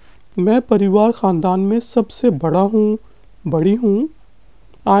 मैं परिवार खानदान में सबसे बड़ा हूँ, बड़ी हूँ.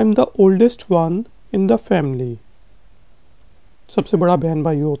 I am the oldest one in the family. सबसे बड़ा बहन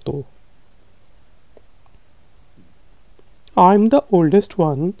भाई हो तो. I am the oldest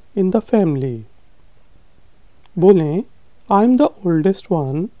one in the family. बोलें, I am the oldest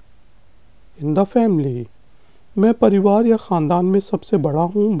one in the family. मैं परिवार या खानदान में सबसे बड़ा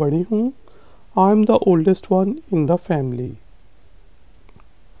हूँ, बड़ी हूँ. I am the oldest one in the family.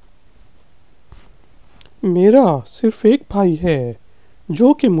 मेरा सिर्फ एक भाई है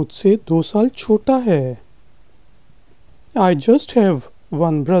जो कि मुझसे 2 साल छोटा है. I just have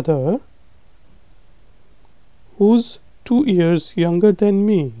one brother who's 2 years younger than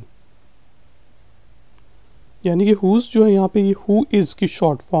me. यानी कि who's जो है यहाँ पे ये who is की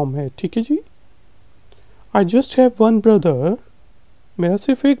शॉर्ट फॉर्म है. ठीक है जी. I just have one brother. मेरा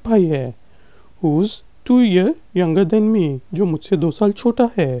सिर्फ एक भाई है. Who's 2 years younger than me. जो मुझसे 2 साल छोटा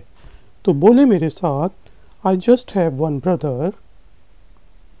है. तो बोले मेरे साथ, I just have one brother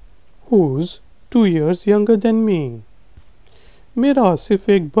who's 2 years younger than me. मेरा सिर्फ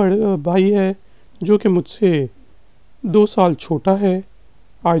एक बड़ा भाई है जो कि मुझसे 2 साल छोटा है.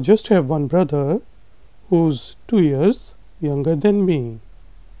 I just have one brother who's 2 years younger than me.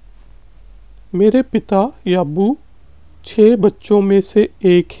 मेरे पिता या अब्बू 6 बच्चों में से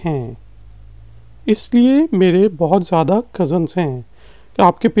एक हैं, इसलिए मेरे बहुत ज़्यादा कज़न्स हैं.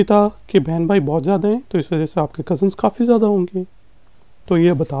 आपके पिता के बहन भाई बहुत ज़्यादा हैं, तो इस वजह से आपके कज़न्स काफ़ी ज़्यादा होंगे. तो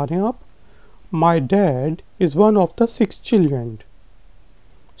ये बता रहे हैं आप. My dad is one of the 6 children.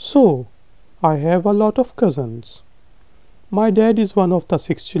 So, I have a lot of cousins. My dad is one of the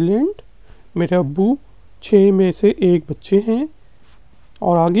 6 children. मेरे अब्बू 6 में से एक बच्चे हैं.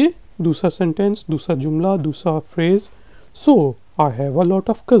 और आगे दूसरा सेंटेंस, दूसरा जुमला, दूसरा phrase. So, I have a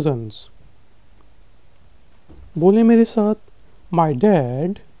lot of cousins. बोले मेरे साथ, My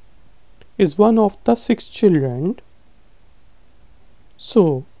dad is one of the 6 children.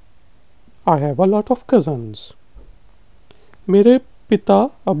 So, I have a lot of cousins. मेरे पिता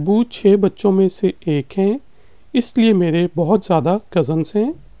अब्बू 6 बच्चों में से एक हैं, इसलिए मेरे बहुत ज़्यादा कज़न्स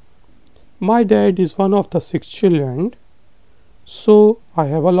हैं. My dad is one of the 6 children. So, I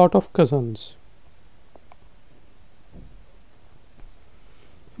have a lot of cousins.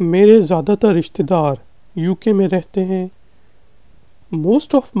 मेरे ज़्यादातर रिश्तेदार यूके में रहते हैं.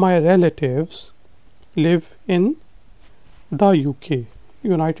 Most of my relatives live in the UK.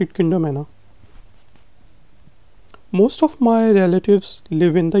 United Kingdom है ना. Most of my relatives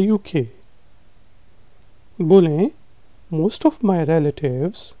live in the UK. बोलें, Most of my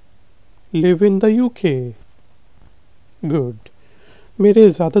relatives live in the UK. Good. मेरे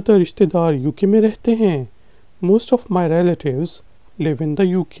ज़्यादातर रिश्तेदार यूके में रहते हैं. Most of my relatives live in the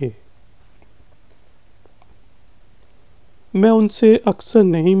UK. मैं उनसे अक्सर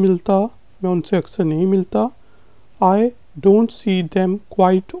नहीं मिलता. I don't see them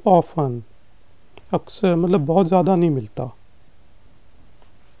quite often. अक्सर मतलब बहुत ज़्यादा नहीं मिलता.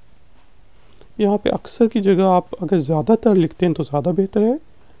 यहाँ पे अक्सर की जगह आप अगर ज़्यादातर लिखते हैं तो ज़्यादा बेहतर है,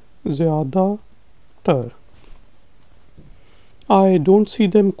 ज़्यादातर। I don't see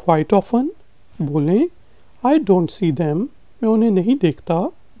them quite often, बोलें आई डोंट सी देम, मैं उन्हें नहीं देखता,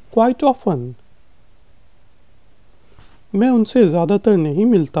 क्वाइट ऑफन, मैं उनसे ज़्यादातर नहीं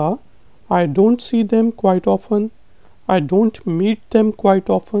मिलता, I don't see them quite often, I don't meet them quite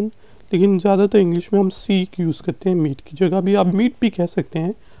often. लेकिन ज़्यादातर इंग्लिश में हम सीक यूज़ करते हैं, मीट की जगह भी आप मीट भी कह सकते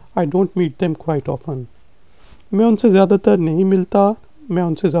हैं, I don't meet them quite often, मैं उनसे ज़्यादातर नहीं मिलता, मैं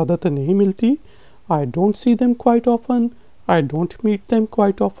उनसे ज़्यादातर नहीं मिलती, I don't see them quite often, I don't meet them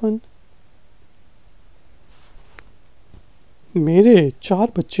quite often. मेरे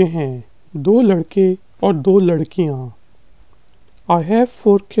 4 बच्चे हैं, 2 लड़के और 2 लड़कियां। I have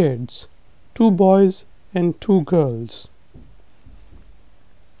 4 kids, 2 boys and 2 girls.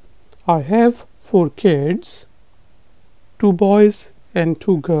 I have 4 kids, 2 boys and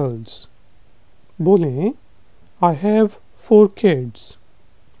 2 girls. बोलें I have 4 kids,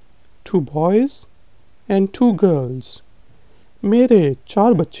 2 boys and 2 girls. मेरे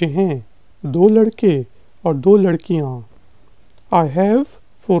 4 बच्चे हैं, 2 लड़के और 2 लड़कियां। I have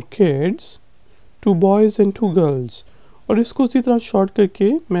 4 kids, 2 boys and 2 girls. और इसको उसी तरह शॉर्ट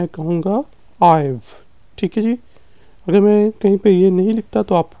करके मैं कहूँगा आइव। ठीक है जी, अगर मैं कहीं पे ये नहीं लिखता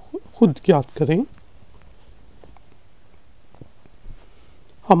तो आप खुद याद करें।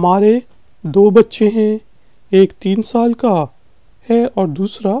 हमारे 2 बच्चे हैं, एक 3 साल का है और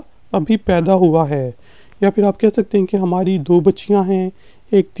दूसरा अभी पैदा हुआ है। या फिर आप कह सकते हैं कि हमारी 2 बच्चियां हैं,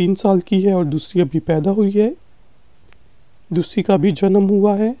 एक 3 साल की है और दूसरी अभी पैदा हुई है, दूसरी का भी जन्म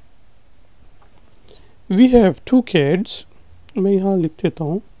हुआ है। We have 2 kids, मैं यहाँ लिख देता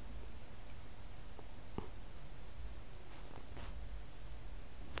हूँ।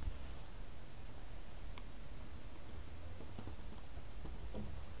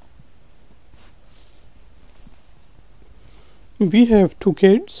 We have 2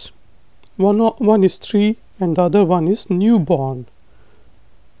 kids, one is 3 and the other one is newborn.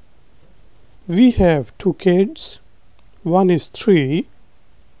 We have 2 kids, one is 3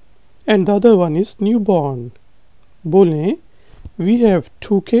 and the other one is newborn. बोलें we have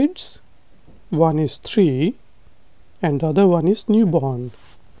 2 kids, one is 3 and the other one is newborn.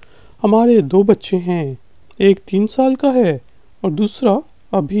 हमारे 2 बच्चे हैं, एक 3 साल का है और दूसरा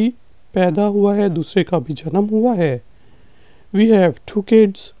अभी पैदा हुआ है, दूसरे का भी जन्म हुआ है। We have 2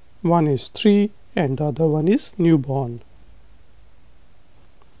 kids, one is 3 and the other one is newborn.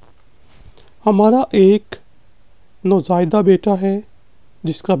 हमारा एक नौज़ायदा बेटा है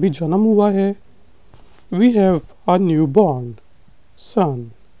जिसका भी जन्म हुआ है। We have a newborn son.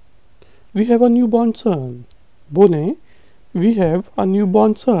 We have a newborn son. बोलें We have a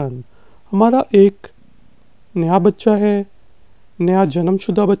newborn son. हमारा एक नया बच्चा है, नया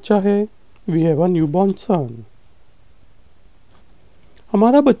जन्मशुदा बच्चा है। We have a newborn son.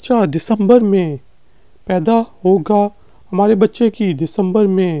 हमारा बच्चा दिसंबर में पैदा होगा, हमारे बच्चे की दिसंबर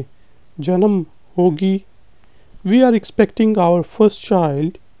में जन्म होगी। We are expecting our first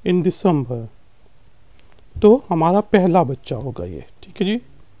child in December. तो हमारा पहला बच्चा होगा ये, ठीक है जी।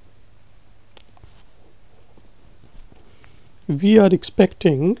 We are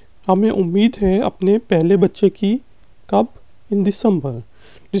expecting, हमें उम्मीद है अपने पहले बच्चे की, कब? In December.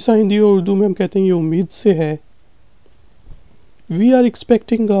 जैसा हिंदी और उर्दू में हम कहते हैं ये उम्मीद से है। We are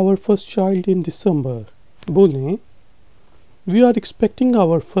expecting our first child in December. बोलें We are expecting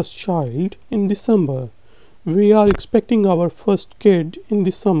our first child in December. We are expecting our first kid in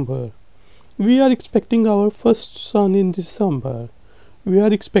December. We are expecting our first son in December. We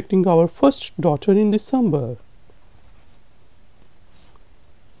are expecting our first daughter in December.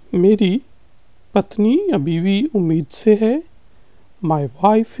 मेरी पत्नी या बीवी उम्मीद से है। My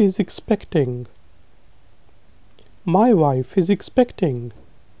wife is expecting. My wife is expecting.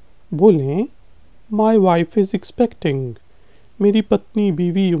 बोलें My wife is expecting. मेरी पत्नी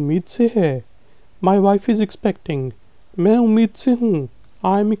बीवी उम्मीद से है। My wife is expecting. मैं उम्मीद से हूँ।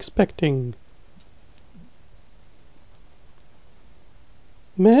 I am expecting.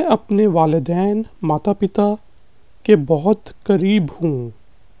 मैं अपने वालिदैन माता पिता के बहुत करीब हूँ।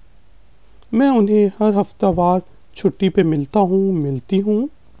 मैं उन्हें हर हफ्तावार छुट्टी पे मिलता हूँ, मिलती हूँ।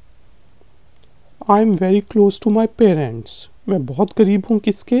 I am very close to my parents. मैं बहुत करीब हूँ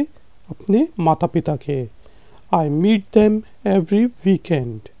किसके? अपने माता पिता के। I meet them every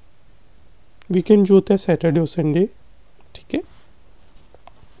weekend. Weekend जो होता है सैटरडे और संडे, ठीक है।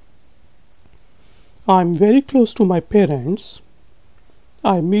 I am very close to my parents.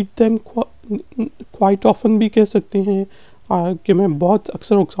 I meet them quite often भी कह सकते हैं कि मैं बहुत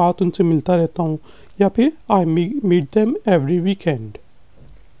अक्सर औक़ात उनसे मिलता रहता हूँ, या फिर I meet them every weekend.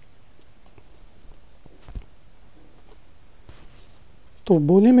 तो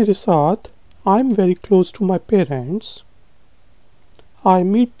बोले मेरे साथ, I am very close to my parents, I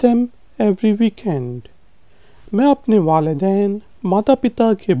meet them every weekend. मैं अपने वालिदैन माता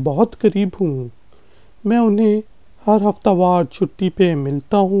पिता के बहुत करीब हूँ, मैं उन्हें हर हफ्तावार छुट्टी पे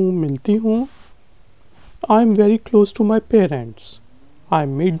मिलती हूँ। I am very close to my parents, I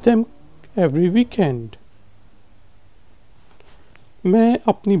meet them every weekend. मैं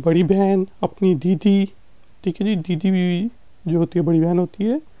अपनी बड़ी बहन, अपनी दीदी, ठीक है जी, दीदी भी जो होती है बड़ी बहन होती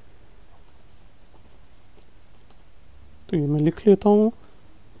है, तो ये मैं लिख लेता हूँ।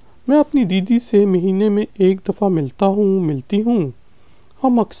 मैं अपनी दीदी से महीने में एक दफ़ा मिलती हूँ।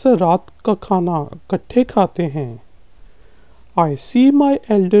 हम अक्सर रात का खाना इकट्ठे खाते हैं। आई सी my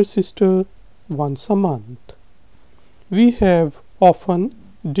elder sister once a month. We have often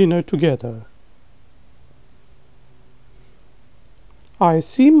dinner together. I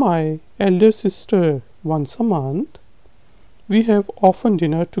see my elder sister once a month. We have often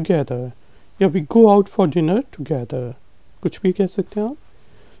dinner together. या we go out for dinner together. कुछ भी कह सकते हैं आप।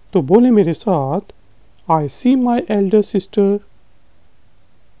 तो बोले मेरे साथ, I see my elder sister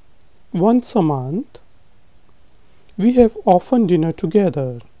once a month. We have often dinner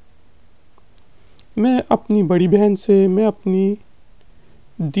together. मैं अपनी बड़ी बहन से, मैं अपनी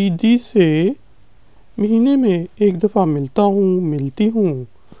दीदी से महीने में एक दफ़ा मिलती हूँ।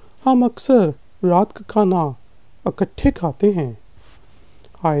 हम अक्सर रात का खाना इकट्ठे खाते हैं।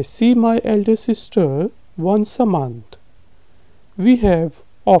 I see my elder sister once a month. We have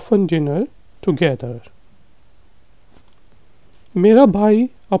often dinner together. मेरा भाई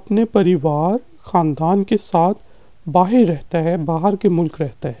अपने परिवार खानदान के साथ बाहर के मुल्क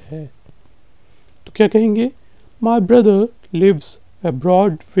रहता है। तो क्या कहेंगे? My brother lives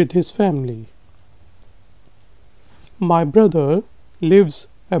abroad with his family. My brother lives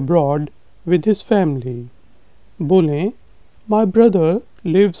abroad with his family. बोलें, My brother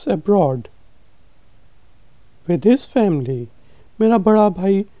lives abroad with his family. मेरा बड़ा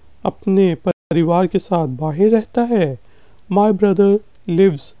भाई अपने परिवार के साथ बाहर रहता है। My brother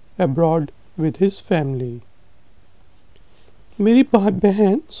lives abroad with his family. मेरी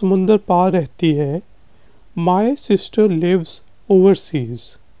बहन समुंदर पार रहती है। My sister lives overseas.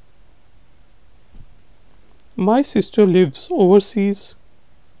 My sister lives overseas.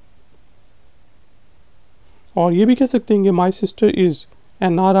 और ये भी कह सकते हैं कि My sister is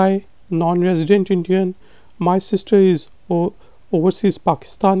NRI, non-resident Indian. My sister is overseas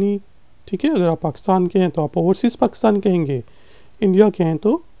Pakistani. ठीक है, अगर आप पाकिस्तान के हैं तो आप ओवरसीज़ पाकिस्तान कहेंगे, इंडिया के हैं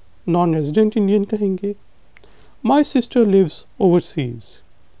तो नॉन रेजिडेंट इंडियन कहेंगे। My sister lives overseas.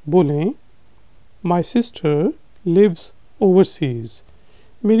 बोलें, माई सिस्टर लिव्स ओवरसीज़।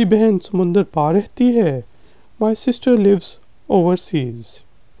 मेरी बहन समुंदर पार रहती है। My sister lives overseas.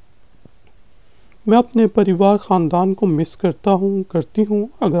 मैं अपने परिवार ख़ानदान को मिस करती हूँ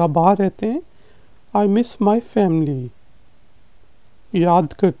अगर आप बाहर रहते हैं। I miss my family.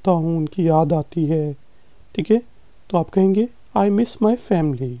 याद करता हूँ, उनकी याद आती है। ठीक है, तो आप कहेंगे आई मिस माई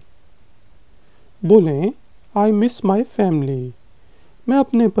फैमिली। बोलें, आई मिस माई फैमिली। मैं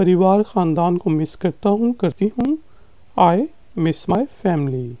अपने परिवार ख़ानदान को मिस करती हूँ। I miss my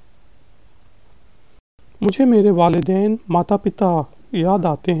family. मुझे मेरे वालिदैन माता पिता याद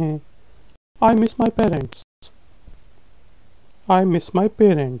आते हैं। I miss my parents. I miss my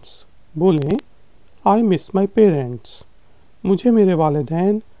parents. बोलें, आई मिस माई पेरेंट्स। मुझे मेरे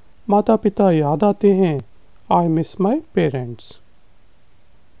वालिदैन माता पिता याद आते हैं। I miss my parents.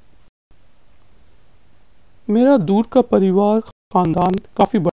 मेरा दूर का परिवार ख़ानदान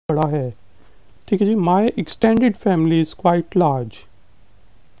काफ़ी बड़ा है। ठीक है जी, my extended family is quite large.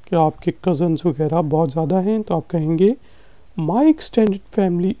 क्या आपके कज़न्स वगैरह बहुत ज़्यादा हैं तो आप कहेंगे my extended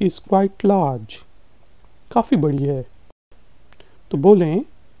family is quite large, काफ़ी बड़ी है। तो बोलें,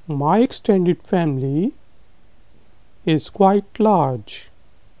 my extended family is quite large.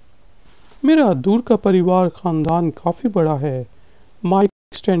 मेरा दूर का परिवार ख़ानदान काफ़ी बड़ा है। My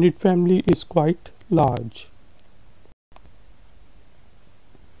extended family is quite large.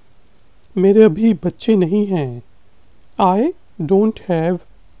 मेरे अभी बच्चे नहीं हैं। I don't have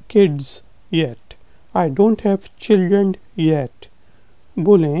kids yet. I don't have children yet.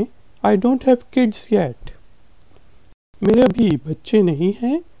 बोलें, I don't have kids yet. मेरे अभी बच्चे नहीं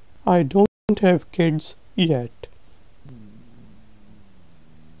हैं। I don't have kids yet.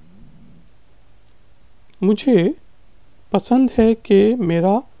 मुझे पसंद है कि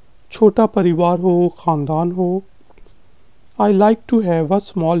मेरा छोटा परिवार हो, ख़ानदान हो। I like to have a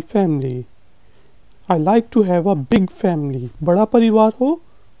small family. I like to have a big family. बड़ा परिवार हो,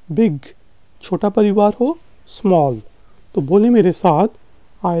 big. छोटा परिवार हो, small. तो बोले मेरे साथ,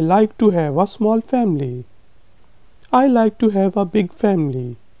 I like to have a small family. I like to have a big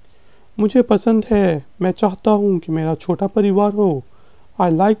family. मुझे पसंद है, मैं चाहता हूँ कि मेरा छोटा परिवार हो. I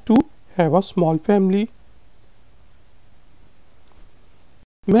like to have a small family.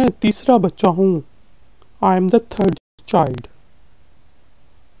 मैं तीसरा बच्चा हूँ. I am the third child.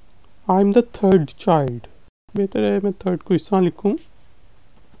 I am the third child. बेहतर है मैं थर्ड को इस तरह लिखूँ.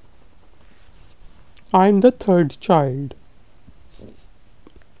 I am the third child.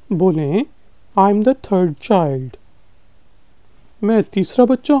 बोलें I am the third child. मैं तीसरा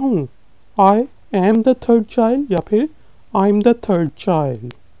बच्चा हूँ. I am the third child या फिर I am the third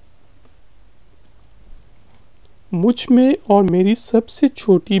child. मुझ में और मेरी सबसे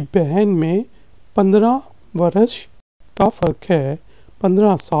छोटी बहन में 15 वर्ष का फ़र्क है.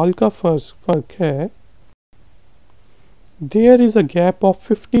 15 साल का फ़र्क है. There is a gap of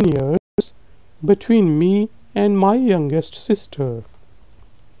 15 years between me and my youngest sister.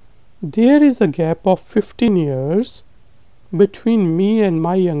 There is a gap of 15 years between me and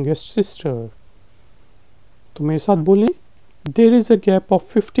my youngest sister. तो मेरे साथ बोलें There is a gap of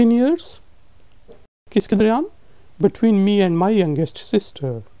 15 years. किसके दरमियान? Between me and my youngest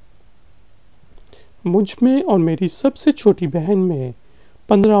sister. मुझ में और मेरी सबसे छोटी बहन में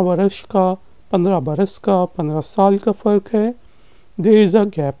 15 बरस का 15 साल का फ़र्क है. There is a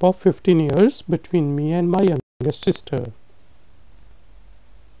gap of 15 years between me and my youngest sister.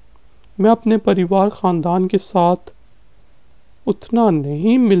 मैं अपने परिवार ख़ानदान के साथ उतना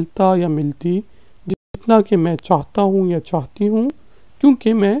नहीं मिलता या मिलती जितना कि मैं चाहता हूँ या चाहती हूँ,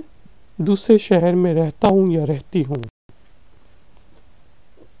 क्योंकि मैं दूसरे शहर में रहता हूँ या रहती हूँ.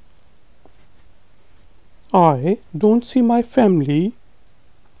 I don't see my family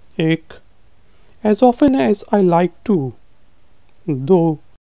एक as often as I like to. 2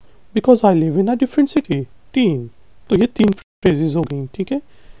 because I live in a different city. 3 तो ये 3 phrases हो गई. ठीक है.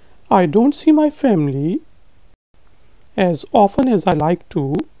 I don't see my family as often as I like to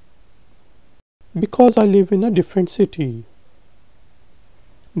because I live in a different city.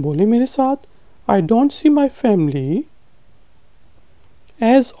 बोले मेरे साथ I don't see my family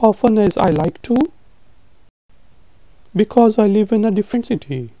as often as I like to because I live in a different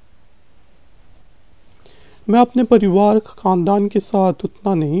city. मैं अपने परिवार ख़ानदान के साथ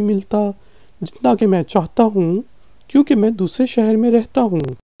उतना नहीं मिलता जितना कि मैं चाहता हूँ, क्योंकि मैं दूसरे शहर में रहता हूँ.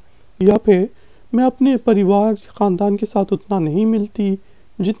 या फिर मैं अपने परिवार ख़ानदान के साथ उतना नहीं मिलती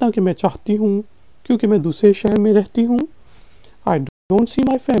जितना कि मैं चाहती हूँ, क्योंकि मैं दूसरे शहर में रहती हूँ. I don't see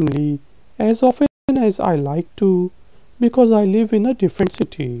my family as often as I like to because I live in a different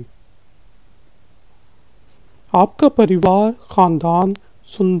city. आपका परिवार ख़ानदान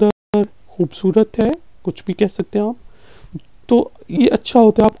सुंदर खूबसूरत है, कुछ भी कह सकते हैं आप. तो ये अच्छा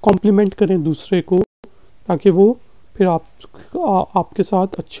होता है आप कॉम्प्लीमेंट करें दूसरे को, ताकि वो फिर आपके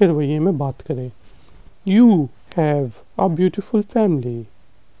साथ अच्छे रवैये में बात करें. You have a beautiful family.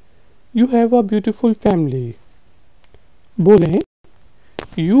 You have a beautiful family. बोलें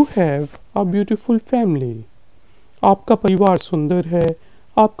You have a beautiful family. आपका परिवार सुंदर है,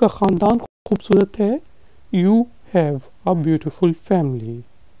 आपका ख़ानदान खूबसूरत है. You have a beautiful family.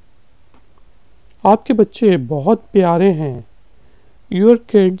 आपके बच्चे बहुत प्यारे हैं. Your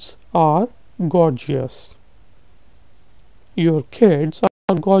kids are gorgeous. Your kids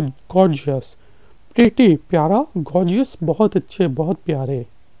are gorgeous. Pretty प्यारा, gorgeous बहुत अच्छे, बहुत प्यारे.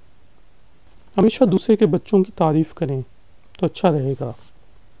 हमेशा दूसरे के बच्चों की तारीफ़ करें तो अच्छा रहेगा.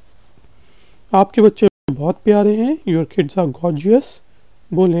 आपके बच्चे बहुत प्यारे हैं. Your kids are gorgeous.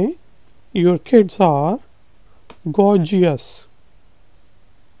 बोलें Your kids are gorgeous.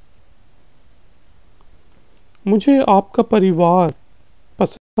 मुझे आपका परिवार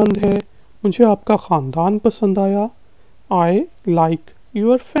पसंद है. मुझे आपका ख़ानदान पसंद आया. I like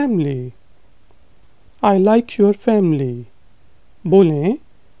your family. I like your family. बोलें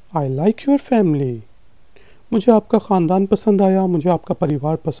I like your family. मुझे आपका ख़ानदान पसंद आया. मुझे आपका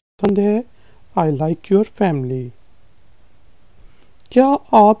परिवार पसंद है. I like your family. क्या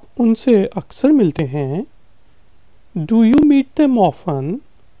आप उनसे अक्सर मिलते हैं? Do you meet them often?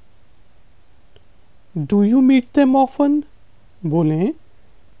 Do you meet them often? बोलें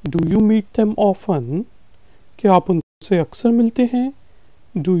Do you meet them often? क्या आप उनसे अक्सर मिलते हैं?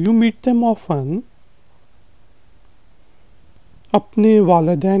 Do you meet them often? अपने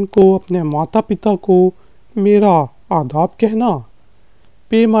वालिदैन को, अपने माता पिता को मेरा आदाब कहना.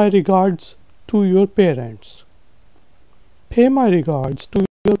 Pay my regards to your parents. Pay my regards to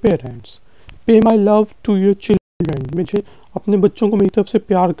your parents. Pay my love to your children. मुझे अपने बच्चों को मेरी तरफ से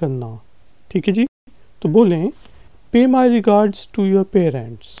प्यार करना. ठीक है जी. तो बोलें Pay my regards to your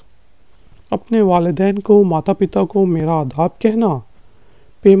parents. अपने वालिदैन को, माता पिता को मेरा आदाब कहना.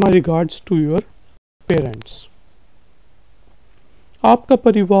 Pay my regards to your parents. आपका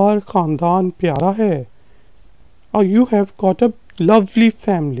परिवार खानदान प्यारा है। और you have got a lovely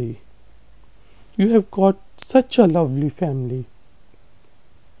family. You have got such a lovely family.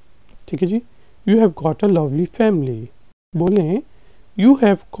 ठीक है जी, you have got a lovely family. बोलें you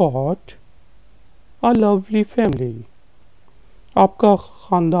have got a lovely family. आपका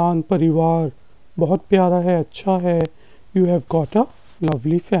खानदान परिवार बहुत प्यारा है, अच्छा है। You have got a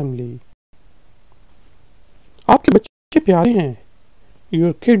lovely family. आपके बच्चे प्यारे हैं।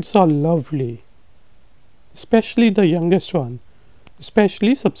 Your kids are lovely. Especially the youngest one.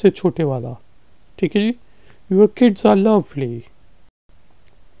 Especially सबसे छोटे वाला। ठीक है जी, Your kids are lovely.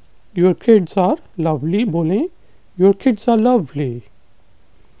 Your kids are lovely। बोलें Your kids are lovely.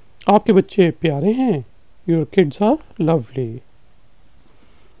 आपके बच्चे प्यारे हैं। Your kids are lovely.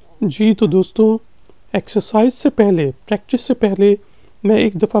 जी तो दोस्तों, एक्सरसाइज से पहले, प्रैक्टिस से पहले मैं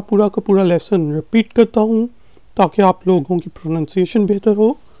एक दफ़ा पूरा का पूरा लेसन रिपीट करता हूँ ताकि आप लोगों की प्रोनाउंसिएशन बेहतर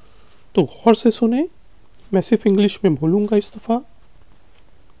हो। तो गौर से सुने, मैं सिर्फ इंग्लिश में बोलूँगा इस दफ़ा।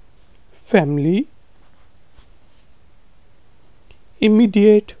 Family,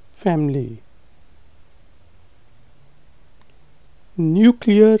 immediate family,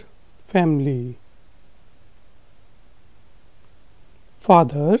 nuclear family,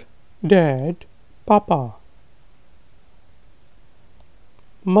 father, dad, पापा,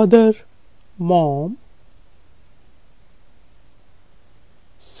 mother, mom,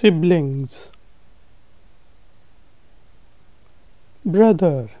 siblings,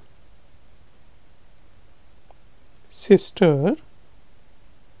 brother, sister,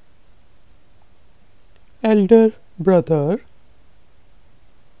 elder brother,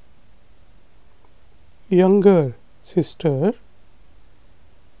 younger sister,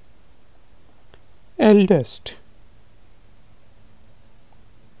 eldest,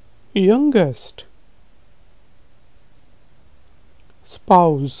 youngest,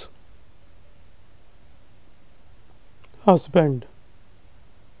 spouse, husband,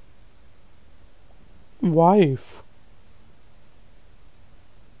 wife,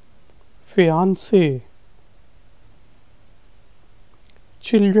 fiancé,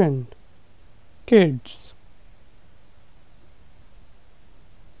 children, kids,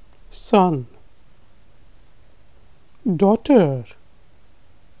 son, daughter,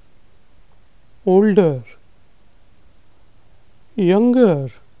 older,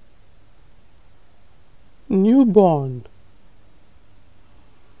 younger, newborn,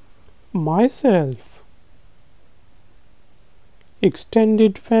 myself,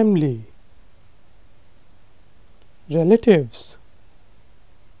 extended family, relatives,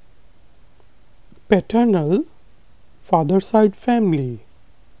 paternal, father side family,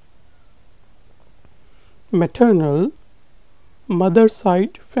 maternal, mother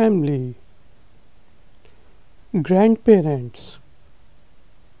side family, grandparents,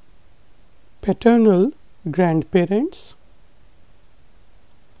 paternal grandparents,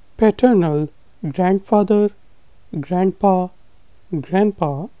 paternal grandfather, grandpa,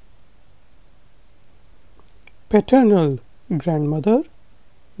 grandpa, paternal grandmother,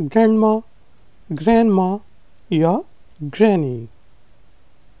 grandma, grandma या granny,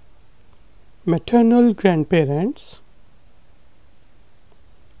 maternal grandparents,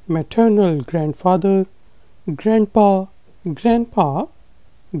 maternal grandfather, grandpa, grandpa,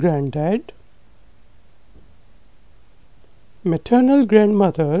 granddad, maternal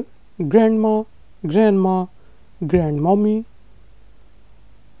grandmother, grandma, grandma, grandmommy,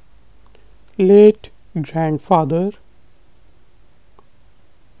 late grandfather,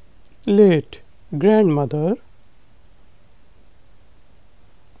 late grandmother,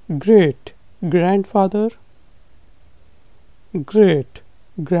 great grandfather, great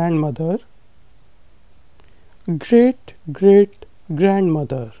grandmother, great great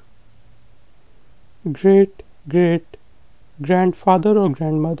grandmother, great great grandfather or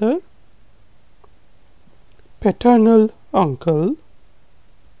grandmother, paternal uncle,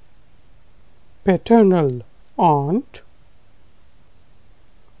 paternal aunt,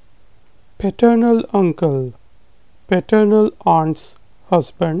 paternal uncle, paternal aunt's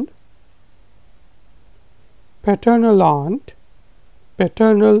husband, paternal aunt,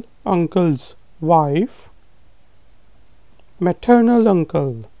 paternal uncle's wife, maternal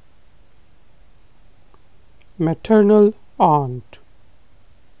uncle, maternal aunt,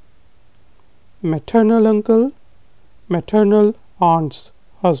 maternal uncle, maternal aunt's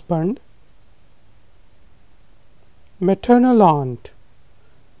husband, maternal aunt,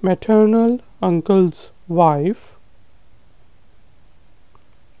 maternal uncle's wife,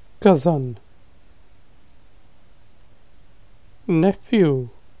 cousin, nephew,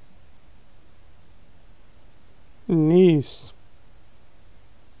 niece,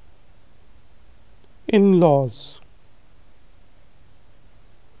 in-laws,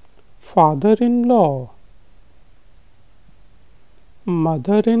 father-in-law,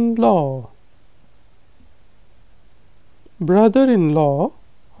 mother-in-law, brother-in-law,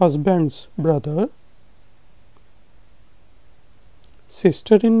 husband's brother,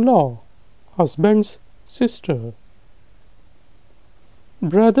 sister-in-law, husband's sister,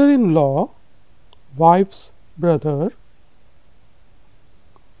 brother-in-law, wife's brother,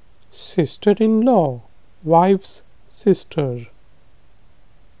 sister-in-law, wife's sister,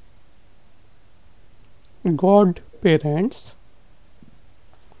 godparents,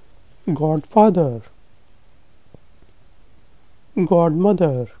 godfather,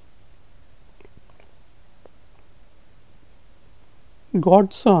 godmother,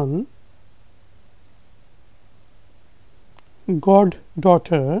 godson,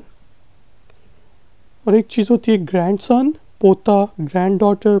 goddaughter, और एक चीज़ होती है grandson, पोता,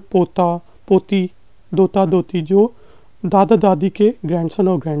 granddaughter, पोता, पोती, दोता, दोती, जो दादा दादी के ग्रैंडसन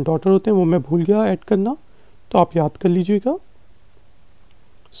और ग्रैंडडॉटर होते हैं, वो मैं भूल गया ऐड करना, तो आप याद कर लीजिएगा.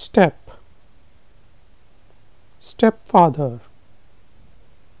 Step, step father,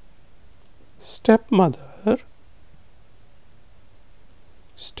 step mother,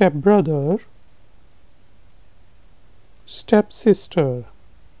 step brother, step sister,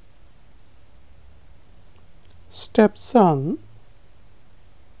 stepson,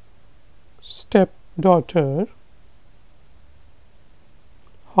 stepdaughter.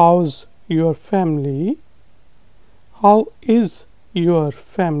 How's your family? How is your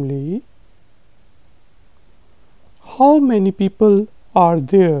family? How many people are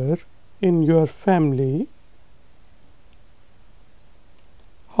there in your family?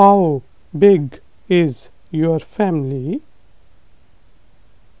 How big is your family?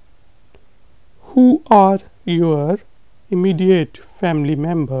 Who are your immediate family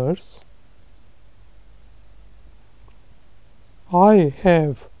members? I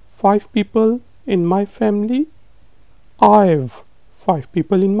have 5 people in my family. I've 5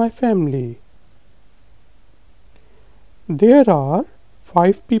 people in my family. There are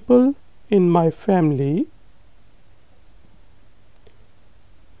 5 people in my family.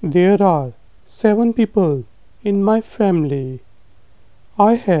 There are 7 people in my family.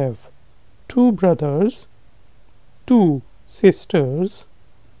 I have 2 brothers, 2 sisters,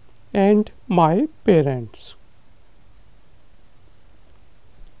 and my parents.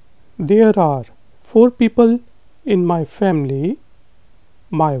 There are 4 people in my family: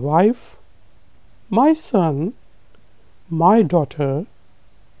 my wife, my son, my daughter,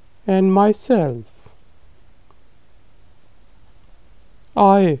 and myself.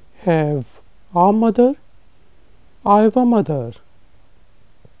 I have a mother. I have a mother.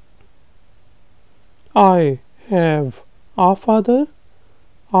 I have a father.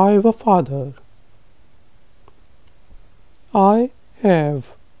 I have a father. I have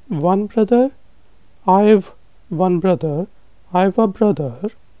one brother. I have one brother. I have a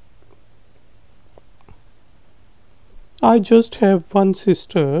brother. I just have one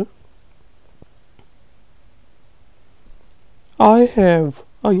sister. I have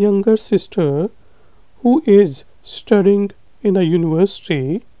a younger sister who is studying in a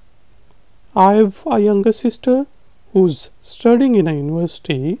university. I have a younger sister who's studying in a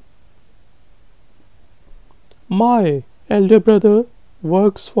university. My elder brother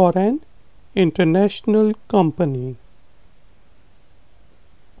works for an international company.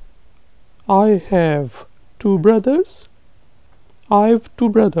 I have 2 brothers. I have 2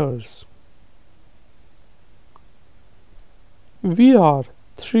 brothers. We are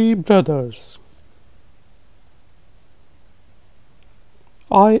 3 brothers.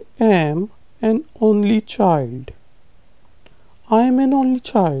 I am an only child. I am an only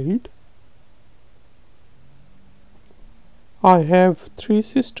child. I have 3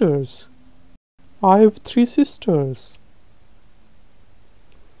 sisters. I have 3 sisters.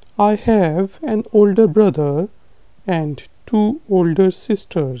 I have an older brother and 2 older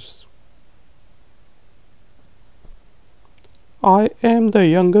sisters. I am the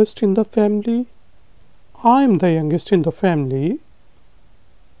youngest in the family. I am the youngest in the family.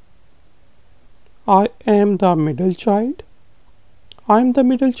 I am the middle child. I am the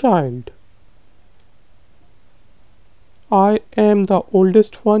middle child. I am the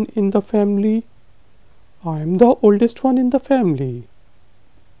oldest one in the family. I am the oldest one in the family.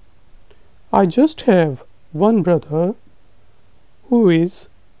 I just have one brother who is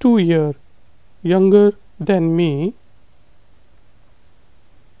 2 years younger than me.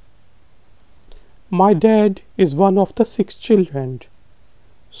 My dad is one of the 6 children,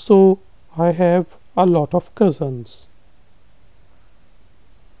 so I have a lot of cousins.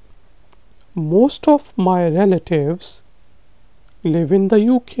 Most of my relatives live in the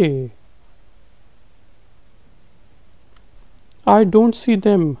UK. I don't see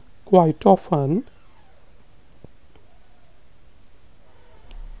them quite often.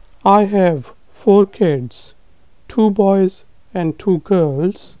 I have 4 kids, 2 boys and 2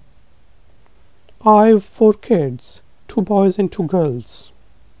 girls. I have 4 kids, 2 boys and 2 girls.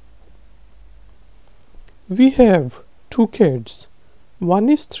 We have 2 kids. One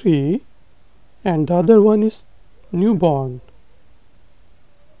is 3 and the other one is newborn.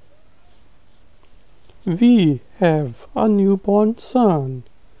 We have a newborn son.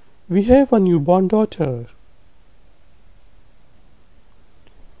 We have a newborn daughter.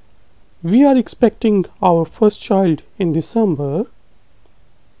 We are expecting our first child in December.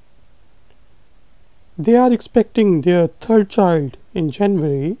 They are expecting their third child in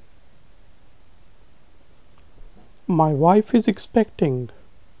January. My wife is expecting.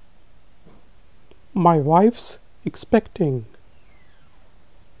 My wife's expecting.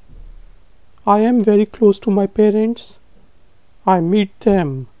 I am very close to my parents. I meet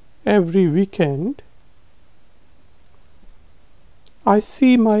them every weekend. I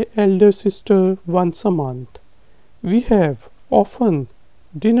see my elder sister once a month. We have often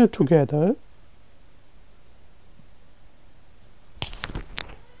dinner together.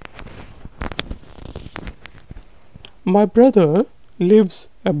 My brother lives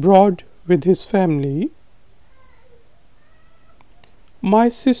abroad with his family. My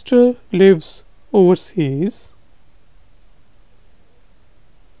sister lives overseas.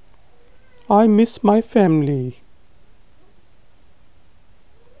 I miss my family.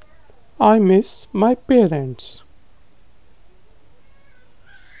 I miss my parents.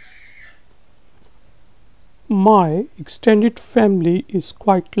 My extended family is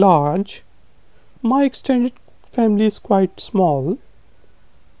quite large. My extended family is quite small.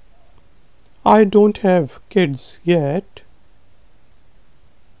 I don't have kids yet.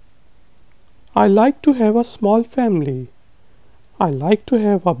 I like to have a small family. I like to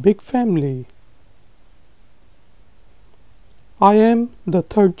have a big family. I am the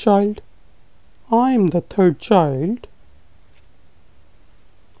third child. I am the third child.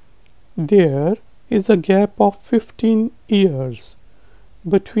 There is a gap of 15 years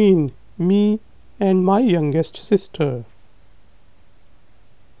between me and my youngest sister.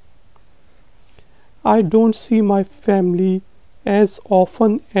 I don't see my family as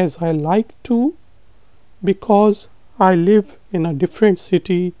often as I like to because I live in a different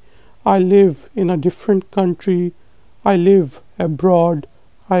city, I live in a different country, I live abroad,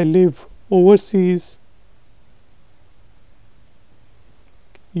 I live overseas.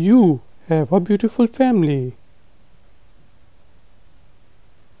 You have a beautiful family.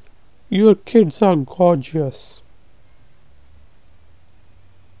 Your kids are gorgeous.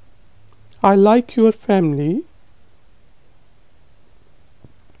 I like your family.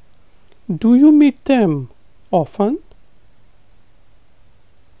 Do you meet them often?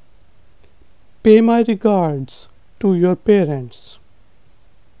 Pay my regards to your parents.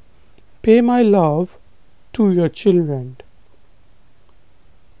 Pay my love to your children.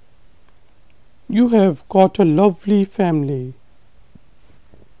 You have got a lovely family.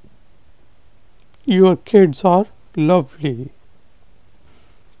 Your kids are lovely.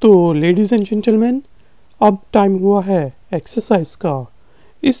 तो ladies and gentleman, अब time हुआ है exercise का।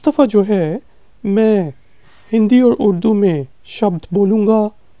 इस दफ़ा जो है मैं हिंदी और उर्दू में शब्द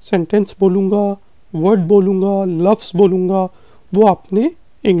बोलूँगा, सेंटेंस बोलूँगा, वर्ड बोलूँगा, लफ्ज़ बोलूँगा, वो आपने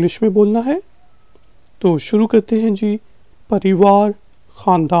इंग्लिश में बोलना है। तो शुरू करते हैं जी। परिवार,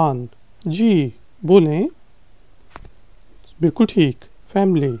 ख़ानदान। जी बोलें। बिल्कुल ठीक,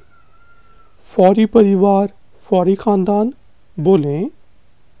 फैमिली। फौरी परिवार, फौरी ख़ानदान। बोलें।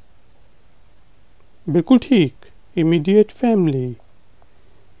 बिल्कुल ठीक, इमीडिएट फैमिली।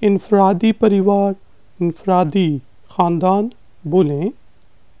 इनफरादी परिवार, इनफरादी ख़ानदान। बोलें।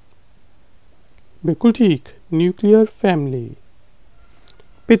 बिल्कुल ठीक, न्यूक्लियर फैमिली।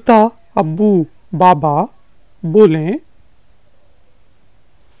 पिता, अब्बू, बाबा। बोलें।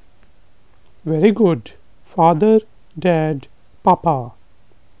 वेरी गुड, फादर, डैड, पापा।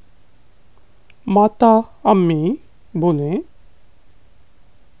 माता, अम्मी। बोलें।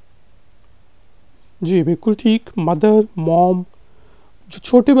 जी बिल्कुल ठीक, मदर, मॉम। जो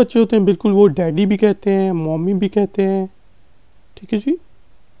छोटे बच्चे होते हैं बिल्कुल वो डैडी भी कहते हैं, मॉमी भी कहते हैं। ठीक है जी।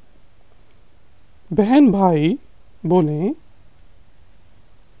 बहन, भाई। बोलें।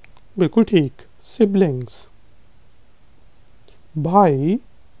 बिल्कुल ठीक, सिबलिंग्स। भाई।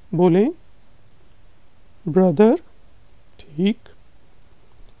 बोलें। ब्रदर। ठीक।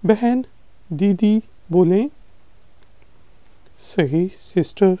 बहन, दीदी। बोलें। सही,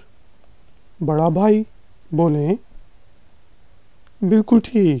 सिस्टर। बड़ा भाई बोलें बिल्कुल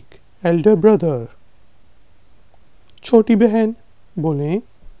ठीक, एल्डर ब्रदर। छोटी बहन बोलें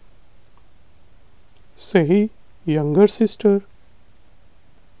सही, यंगर सिस्टर।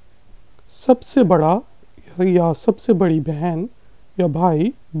 सबसे बड़ा या सबसे बड़ी बहन या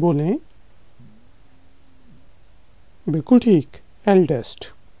भाई बोलें बिल्कुल ठीक,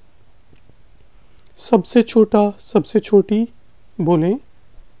 एल्डेस्ट। सबसे छोटा सबसे छोटी बोलें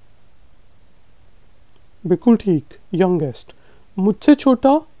बिल्कुल ठीक, यंगेस्ट। मुझसे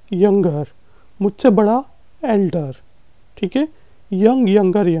छोटा यंगर, मुझसे बड़ा एल्डर। ठीक है, young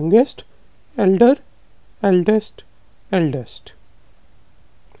younger youngest, Elder eldest eldest,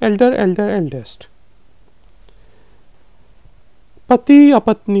 Elder Elder eldest. पति या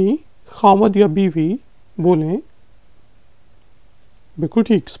पत्नी, खामद या बीवी बोलें बिल्कुल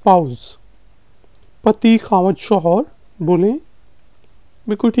ठीक, स्पाउस। पति खामद शौहर बोलें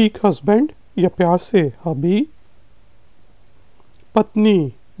बिल्कुल ठीक, हस्बैंड या प्यार से हबी।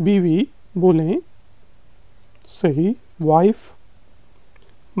 पत्नी बीवी बोलें सही, वाइफ।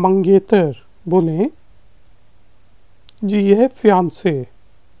 मंगेतर बोलें जी यह फियांसे।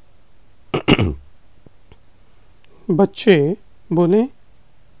 बच्चे बोलें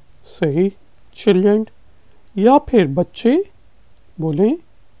सही, चिल्ड्रन। या फिर बच्चे बोलें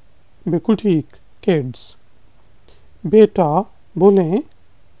बिल्कुल ठीक, किड्स। बेटा बोलें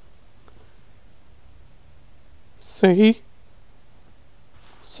सही,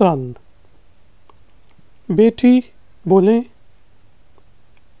 सन। बेटी बोलें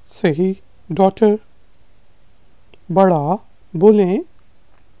सही, डॉटर। बड़ा बोलें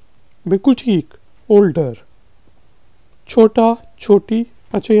बिल्कुल ठीक, ओल्डर। छोटा छोटी,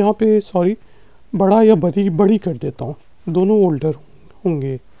 अच्छा यहाँ पे सॉरी, बड़ा या बड़ी बड़ी कर देता हूँ, दोनों ओल्डर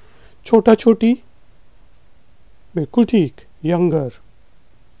होंगे। छोटा छोटी बिल्कुल ठीक, यंगर।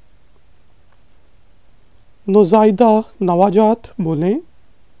 नौज़ायदा नवाजात बोलें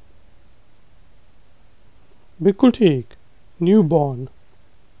बिल्कुल ठीक, न्यू बॉर्न।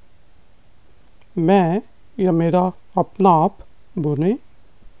 मैं या मेरा अपना आप बोलें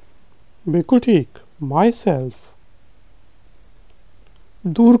बिल्कुल ठीक, माई सेल्फ।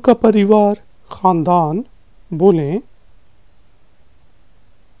 दूर का परिवार, खानदान बोलें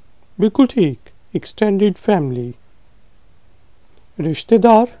बिल्कुल ठीक, एक्सटेंडेड फैमिली।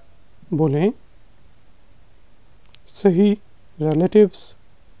 रिश्तेदार बोलें सही, रिलेटिव्स।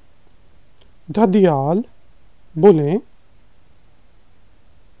 धदियाल बोलें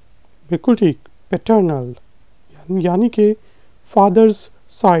बिल्कुल ठीक, पैटर्नल, यानी कि फादर्स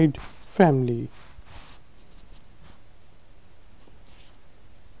साइड फैमिली।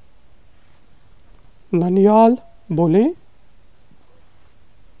 ननियाल बोलें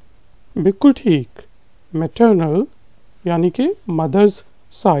बिल्कुल ठीक, मैटरनल, यानी कि मदर्स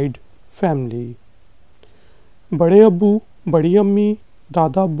साइड फैमिली। बड़े अब्बू बड़ी अम्मी,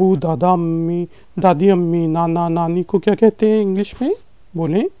 दादा अब्बू दादा अम्मी, दादी अम्मी, नाना नानी को क्या कहते हैं इंग्लिश में?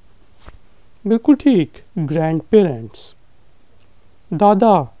 बोलें बिल्कुल ठीक, ग्रैंड पेरेंट्स।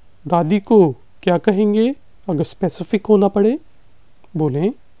 दादा दादी को क्या कहेंगे अगर स्पेसिफिक होना पड़े?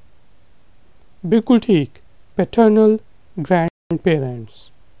 बोलें बिल्कुल ठीक, पैटर्नल ग्रैंड पेरेंट्स।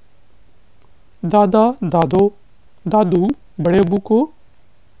 दादा दादो दादू बड़े अब्बू को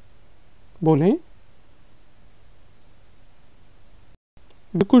बोलें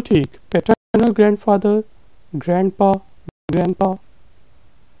बिल्कुल ठीक, पैटर्नल ग्रैंडफादर, ग्रैंडपा, ग्रैंडपा।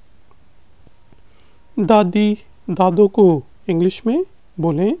 दादी दादो को इंग्लिश में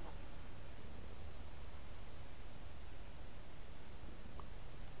बोलें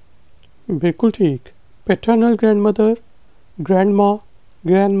बिल्कुल ठीक, पैटर्नल ग्रैंडमदर, ग्रैंडमा,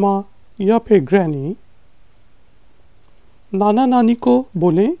 ग्रैंडमा या फिर ग्रैनी। नाना नानी को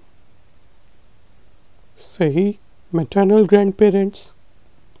बोलें सही, मैटरनल ग्रैंड पेरेंट्स।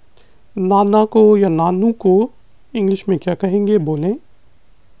 नाना को या नानू को इंग्लिश में क्या कहेंगे? बोलें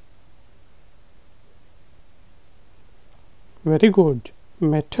very good,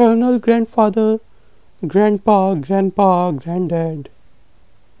 maternal grandfather, grandpa, grandpa, ग्रैंडडैड।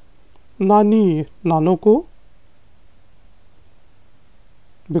 नानी नानों को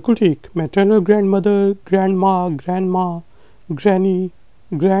बिल्कुल ठीक, maternal grandmother, grandma, grandma, granny,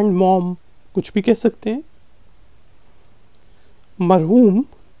 grand mom, कुछ भी कह सकते हैं। मरहूम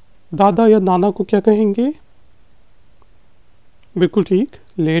दादा या नाना को क्या कहेंगे? बिल्कुल ठीक,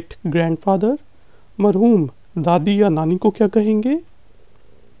 लेट ग्रैंडफादर। मरहूम दादी या नानी को क्या कहेंगे?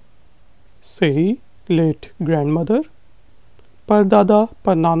 सही, लेट ग्रैंडमदर। परदादा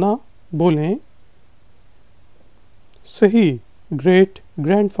परनाना बोलें सही, ग्रेट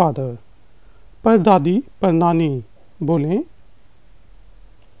ग्रैंडफादर। परदादी परनानी बोलें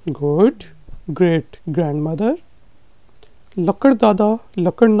गुड। Great grandmother. लकड़ दादा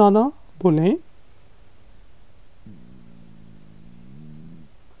लकड़ नाना बोलें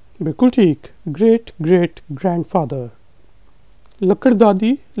बिल्कुल ठीक, ग्रेट ग्रेट ग्रैंडफादर। लकड़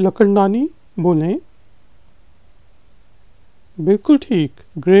दादी लकड़ नानी बोलें बिल्कुल ठीक,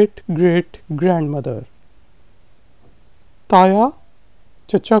 ग्रेट ग्रेट ग्रैंडमदर। ताया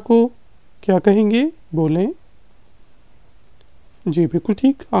चचा को क्या कहेंगे, बोलें जी बिल्कुल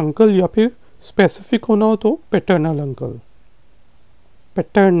ठीक, अंकल, या फिर स्पेसिफिक होना हो तो पैटर्नल अंकल,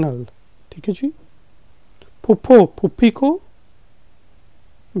 पैटर्नल। ठीक है जी। फुफ्फो फुफ्फी को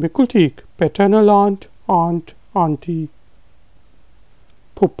बिल्कुल ठीक, पैटर्नल आंट आंट आंटी।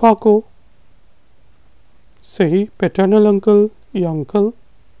 फुफ्फा को सही, पैटर्नल अंकल या अंकल।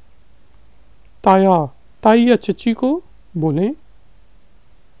 ताया ताई या चची को बोलें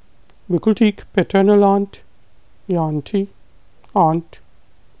बिल्कुल ठीक, पैटर्नल आंट या आंटी आंट।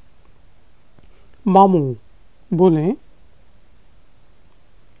 मामू बोलें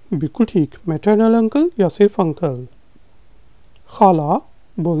बिल्कुल ठीक, मैटरनल अंकल या सिर्फ अंकल। खाला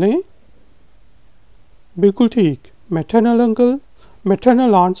बोलें बिल्कुल ठीक, maternal uncle,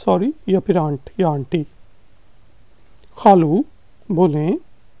 maternal aunt sorry, या फिर आंट या आंटी। खालू बोलें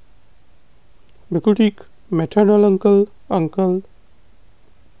बिल्कुल ठीक, मैटरनल अंकल अंकल।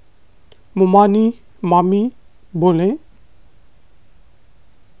 मुमानी मामी बोलें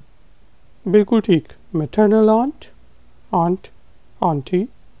बिल्कुल ठीक, maternal aunt aunt aunty.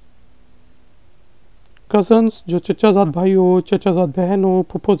 Cousins जो चचाजाद भाई हो, चचाजाद बहन हो,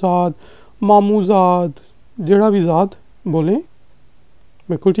 फुफ्फोजाद, मामूजाद, जेड़ा भी जाद बोलें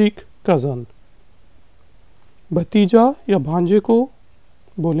बिल्कुल ठीक, कज़न। भतीजा या भांजे को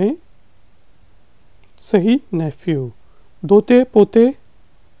बोलें सही, नेफ्यू। दोते पोते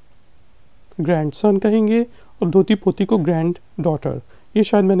ग्रैंडसन कहेंगे और दोती पोती को ग्रैंड डॉटर, ये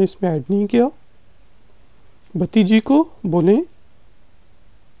शायद मैंने इसमें ऐड नहीं किया। भतीजी को बोलें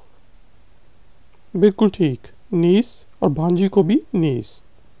बिल्कुल ठीक, नीस, और भांजी को भी नीस।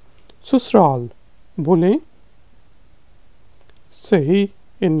 ससुराल बोलें सही,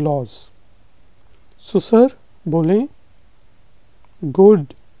 इन लॉज। ससुर बोलें गुड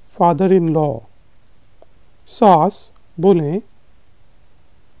फादर इन लॉ। सास बोलें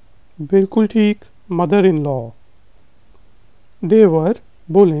बिल्कुल ठीक, मदर इन लॉ। देवर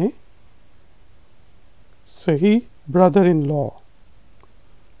बोलें सही, ब्रदर इन लॉ।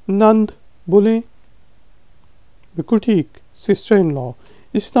 नंद बोलें बिल्कुल ठीक, सिस्टर इन लॉ।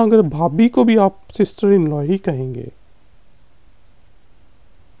 इस तरह अगर भाभी को भी आप सिस्टर इन लॉ ही कहेंगे।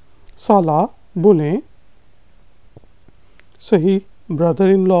 साला बोलें सही, ब्रदर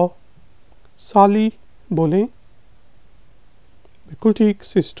इन लॉ। साली बोलें बिल्कुल ठीक,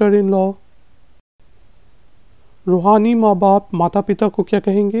 सिस्टर इन लॉ। रूहानी माँ बाप माता पिता को क्या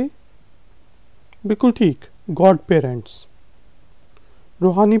कहेंगे, बिल्कुल ठीक, गॉड पेरेंट्स।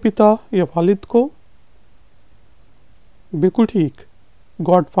 रूहानी पिता या वालिद को बिल्कुल ठीक,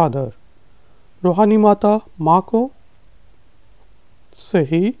 गॉड फादर। रूहानी माता माँ को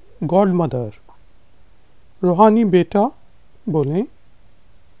सही, गॉड मदर। रूहानी बेटा बोलें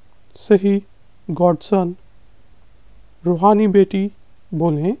सही, गॉड सन। रूहानी बेटी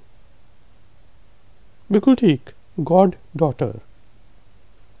बोलें बिल्कुल ठीक, गॉड डॉटर।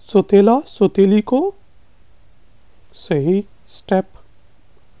 सोतेला सोतेली को सही, स्टेप।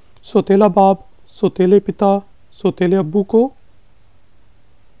 सोतेला बाप सोतेले पिता सोतेले अब्बू को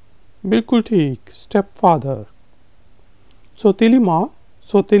बिल्कुल ठीक, स्टेप फादर। सोतेली माँ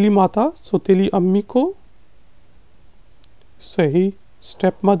सोतेली माता सोतेली अम्मी को सही,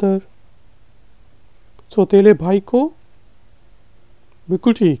 स्टेप मदर। सोतेले भाई को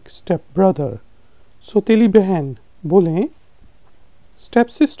बिल्कुल ठीक, स्टेप ब्रदर। सोतेली बहन बोलें स्टेप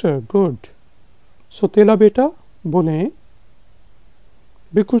सिस्टर, गुड। सोतेला बेटा बोलें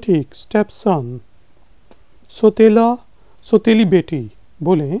बिल्कुल ठीक, स्टेप सन। सोतेली बेटी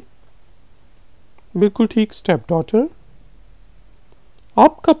बोलें बिल्कुल ठीक, स्टेप डॉटर।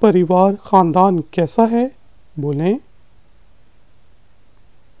 आपका परिवार खानदान कैसा है, बोलें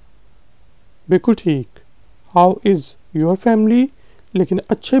बिल्कुल ठीक, हाउ इज़ योर फैमिली। लेकिन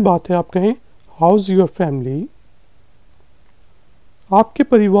अच्छी बात है आप कहें हाउ इज़ योर फैमिली। आपके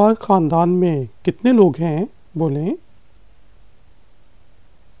परिवार खानदान में कितने लोग हैं, बोलें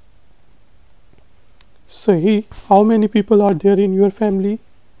सही, how many people are there in your family.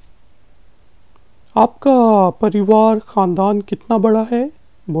 आपका परिवार खानदान कितना बड़ा है,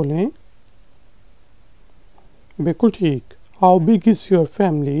 बोलें बिल्कुल ठीक, how big is your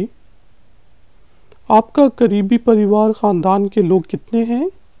family. आपका करीबी परिवार खानदान के लोग कितने हैं,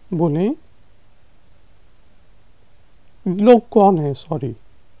 बोलें लोग कौन हैं, सॉरी।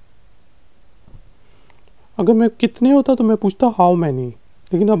 अगर मैं कितने होता तो मैं पूछता हाउ मैनी,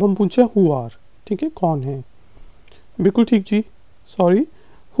 लेकिन अब हम पूछे हु आर। ठीक है, कौन है। बिल्कुल ठीक जी, sorry.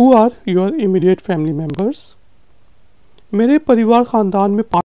 Who are your immediate family members. मेरे परिवार खानदान में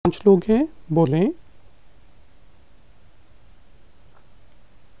 5 लोग हैं, बोलें।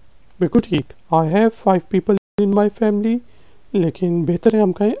 बिल्कुल ठीक, I have 5 people in my family, लेकिन बेहतर है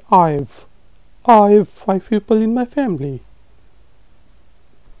हम कहें I have 5 people in my family.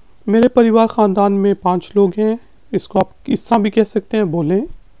 मेरे परिवार खानदान में 5 लोग हैं, इसको आप इस तरह भी कह सकते हैं, बोलें।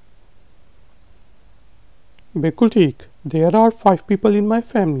 बिल्कुल ठीक, there are 5 people in my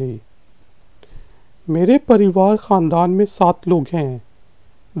family. मेरे परिवार खानदान में 7 लोग हैं,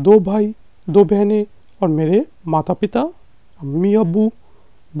 2 भाई, 2 बहनें और मेरे माता पिता, अम्मी अब्बू,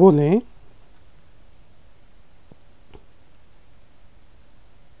 बोलें।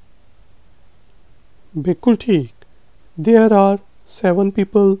 बिल्कुल ठीक, there are 7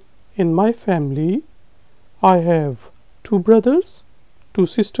 people in my family. I have 2 brothers, 2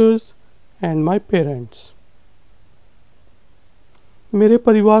 sisters and my parents. मेरे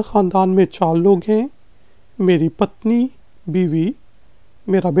परिवार खानदान में 4 लोग हैं, मेरी पत्नी, बीवी,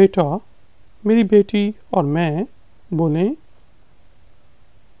 मेरा बेटा, मेरी बेटी और मैं, बोलें।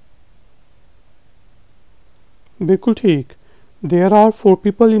 बिल्कुल ठीक, there are 4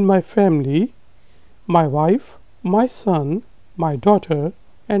 people in my family, my wife, my sun, my daughter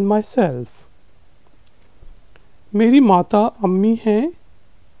and my self. मेरी माता अम्मी हैं,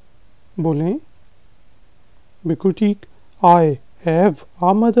 बोलें। बिल्कुल ठीक, आई हैव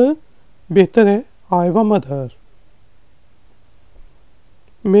अ मदर, बेहतर है आई हैव अ मदर।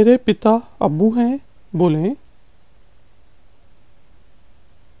 मेरे पिता अब्बू हैं, बोलें।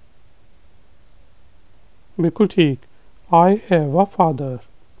 बिल्कुल ठीक, आई हैव अ फादर।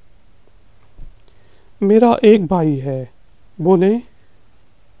 मेरा एक भाई है, बोलें।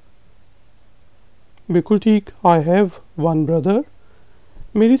 बिल्कुल ठीक, आई हैव 1 ब्रदर।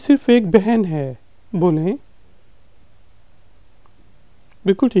 मेरी सिर्फ एक बहन है, बोलें।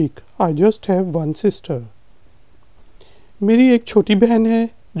 बिल्कुल ठीक, आई जस्ट हैव 1 सिस्टर। मेरी एक छोटी बहन है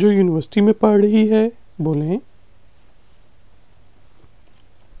जो यूनिवर्सिटी में पढ़ रही है, बोलें।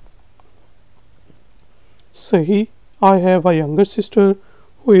 सही, I have a younger sister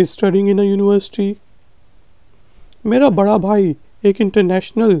who is studying in a university. मेरा बड़ा भाई एक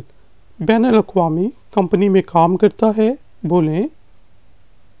इंटरनेशनल बैनुल अक़वामी कंपनी में काम करता है, बोलें।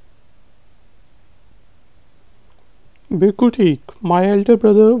 बिल्कुल ठीक, my elder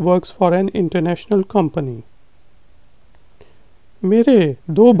brother works for an international company. मेरे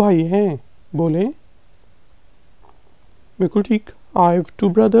 2 भाई हैं, बोलें। बिल्कुल ठीक, आई हैव 2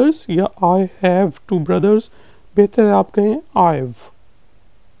 ब्रदर्स या आई हैव 2 ब्रदर्स, बेहतर है आप कहें आई हैव।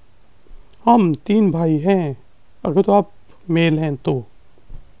 हम 3 भाई हैं, अगर तो आप मेल हैं तो।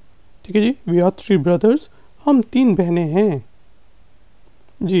 ठीक है जी, वी आर 3 ब्रदर्स, हम 3 बहनें हैं।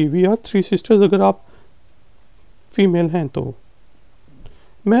 जी, वी आर 3 सिस्टर्स अगर आप फीमेल हैं तो।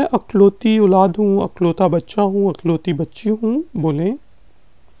 मैं अकलौती औलाद हूँ, अकलौता बच्चा हूँ, अकलौती बच्ची हूँ, बोलें।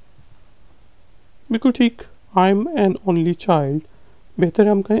 बिल्कुल ठीक, I am N only child, बेहतर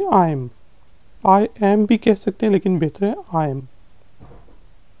है हम कहें आई एम भी कह सकते हैं, लेकिन बेहतर है आई एम।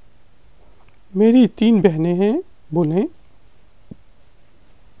 मेरी 3 बहनें हैं, बोलें।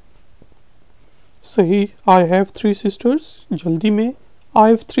 सही, आई हैव 3 सिस्टर्स, जल्दी में आई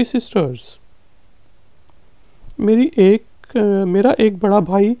हैव 3 सिस्टर्स। मेरा एक बड़ा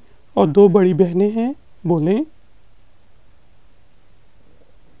भाई और 2 बड़ी बहनें हैं, बोलें।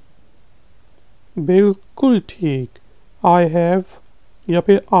 बिल्कुल ठीक, आई हैव या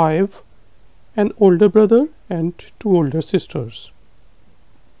फिर I have an older brother and 2 older sisters.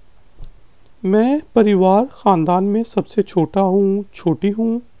 मैं परिवार खानदान में सबसे छोटा हूँ, छोटी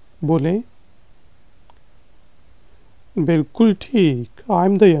हूँ, बोलें। बिल्कुल ठीक, I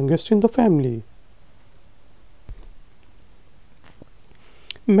am the youngest in the family.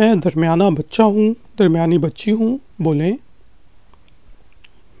 मैं दरमियाना बच्चा हूँ, दरमियानी बच्ची हूँ, बोलें।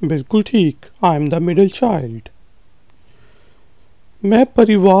 बिल्कुल ठीक, I am the middle child. मैं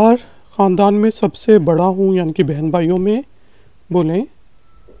परिवार खानदान में सबसे बड़ा हूँ, यानी कि बहन भाइयों में, बोलें।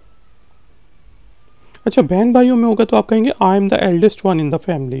 अच्छा, बहन भाइयों में होगा तो आप कहेंगे I am the eldest one in the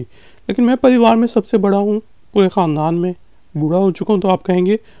family, लेकिन मैं परिवार में सबसे बड़ा हूँ, पूरे ख़ानदान में बूढ़ा हो चुका हूँ, तो आप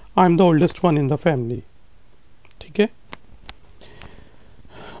कहेंगे I am the oldest one in the family. ठीक है।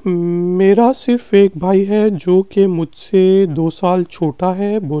 मेरा सिर्फ एक भाई है जो कि मुझसे 2 साल छोटा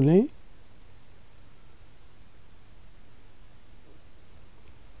है, बोलें।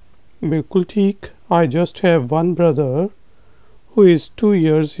 बिल्कुल ठीक, I just have 1 brother who is 2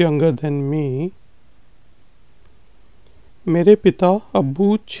 years younger than me। मेरे पिता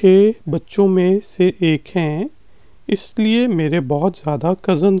अब्बू 6 बच्चों में से एक हैं, इसलिए मेरे बहुत ज़्यादा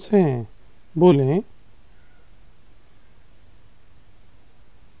कज़न्स हैं। बोलें,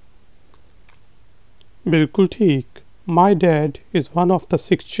 बिल्कुल ठीक। My dad is one of the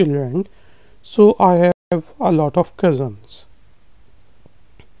 6 children, so I have a lot of cousins.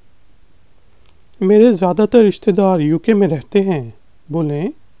 मेरे ज़्यादातर रिश्तेदार यूके में रहते हैं।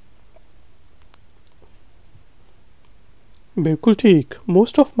 बोलें, बिल्कुल ठीक।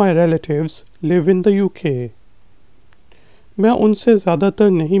 Most of my relatives live in the UK. मैं उनसे ज़्यादातर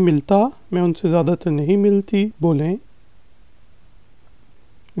नहीं मिलता, मैं उनसे ज़्यादातर नहीं मिलती। बोलें,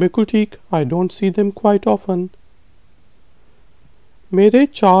 बिल्कुल ठीक। I don't see them quite often. मेरे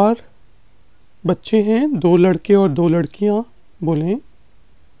 4 बच्चे हैं, 2 लड़के और 2 लड़कियां। बोलें,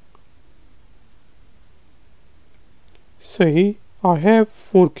 सही। I have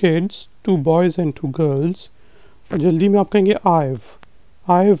 4 kids, 2 boys and 2 girls. और जल्दी में आप कहेंगे I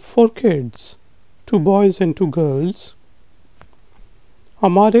have 4 kids, 2 boys and 2 girls.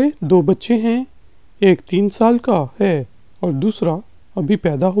 हमारे 2 बच्चे हैं, एक 3 साल का है और दूसरा अभी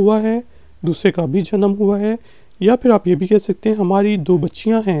पैदा हुआ है, दूसरे का भी जन्म हुआ है। या फिर आप ये भी कह सकते हैं हमारी 2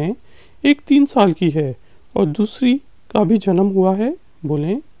 बच्चियां हैं, एक 3 साल की है और दूसरी का भी जन्म हुआ है।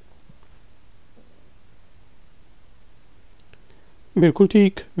 बोलें, बिल्कुल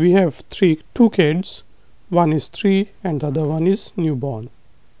ठीक। We have 2 kids, one is 3 and the other one is newborn.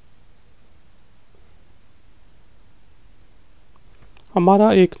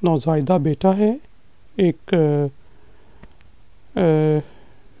 हमारा एक नौज़ायदा बेटा है, एक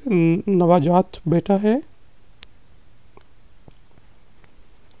नवाजात बेटा है।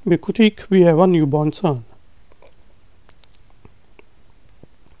 बिल्कुल ठीक। वी हैव अ न्यूबॉर्न सन।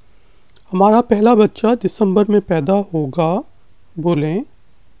 हमारा पहला बच्चा दिसंबर में पैदा होगा। बोलें,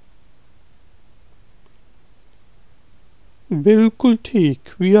 बिल्कुल ठीक।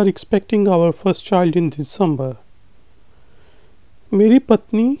 We are expecting our first child in दिसंबर। मेरी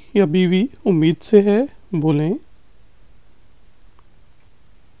पत्नी या बीवी उम्मीद से है। बोलें,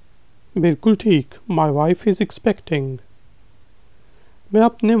 बिल्कुल ठीक। My wife is expecting. मैं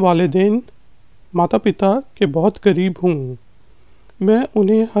अपने वालिदैन माता पिता के बहुत करीब हूँ। मैं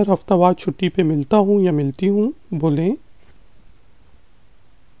उन्हें हर हफ्तावार छुट्टी पे मिलता हूँ या मिलती हूँ। बोलें,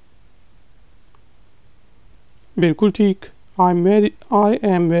 बिल्कुल ठीक। I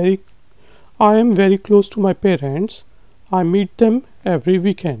am very close to my parents. I meet them every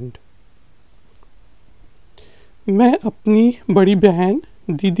weekend. मैं अपनी बड़ी बहन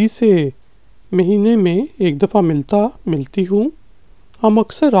दीदी से महीने में एक दफ़ा मिलती हूँ। हम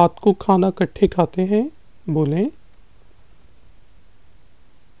अक्सर रात को खाना इकट्ठे खाते हैं। बोलें,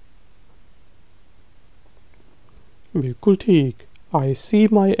 बिल्कुल ठीक। I see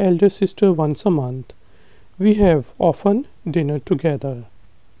my elder sister once a month. We have often dinner together.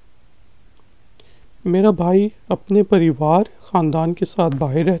 मेरा भाई अपने परिवार ख़ानदान के साथ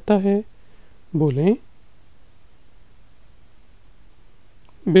बाहर रहता है। बोलें,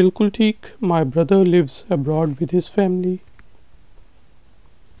 बिल्कुल ठीक। My brother lives abroad with his family.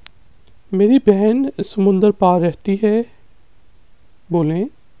 मेरी बहन समुंदर पार रहती है। बोलें,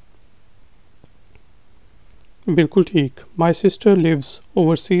 बिल्कुल ठीक। My sister lives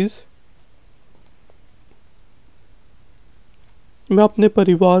overseas. मैं अपने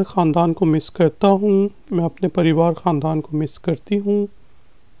परिवार ख़ानदान को मिस करता हूँ। मैं अपने परिवार ख़ानदान को मिस करती हूँ।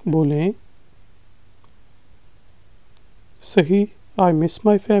 बोलें, सही। I miss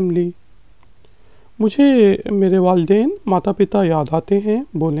my family. मुझे मेरे वालिदैन माता पिता याद आते हैं।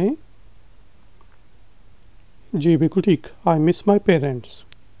 बोलें, जी बिल्कुल ठीक। I miss my parents.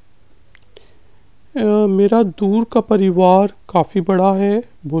 मेरा दूर का परिवार काफ़ी बड़ा है।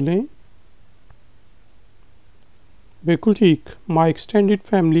 बोलें, बिल्कुल ठीक। My extended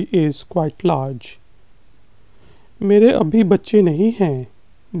family is quite large. मेरे अभी बच्चे नहीं हैं।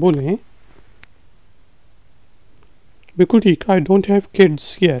 बोलें, बिल्कुल ठीक। I don't have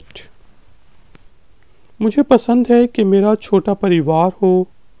kids yet. मुझे पसंद है कि मेरा छोटा परिवार हो,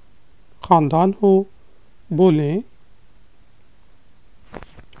 ख़ानदान हो। बोलें,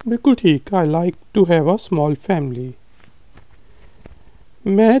 बिल्कुल ठीक। I like to have a small family.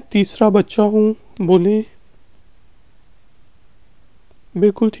 मैं तीसरा बच्चा हूँ। बोलें,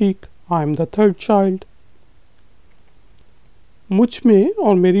 बिल्कुल ठीक। I am the third child. मुझ में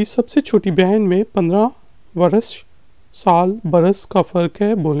और मेरी सबसे छोटी बहन में 15 बरस का फ़र्क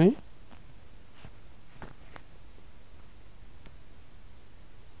है। बोलें,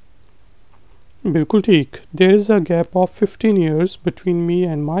 बिल्कुल ठीक। There is a gap of 15 years between me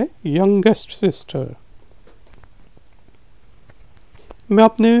and my youngest sister. मैं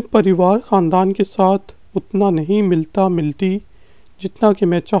अपने परिवार ख़ानदान के साथ उतना नहीं मिलती जितना कि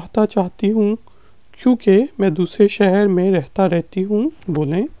मैं चाहती हूँ, क्योंकि मैं दूसरे शहर में रहती हूँ।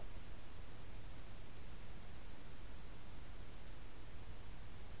 बोलें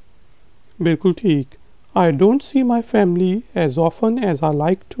बिल्कुल ठीक। I don't see my family as often as I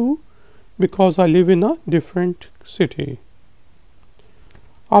like to because I live in a different city.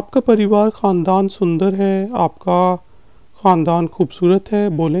 आपका परिवार खानदान सुंदर है, आपका खानदान खूबसूरत है।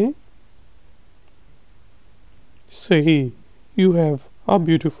 बोलें सही। You have a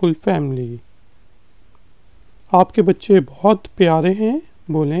beautiful family. आपके बच्चे बहुत प्यारे हैं।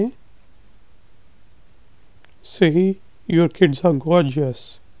 बोलें सही। Your kids are gorgeous.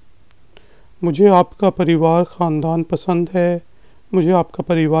 मुझे आपका परिवार ख़ानदान पसंद है, मुझे आपका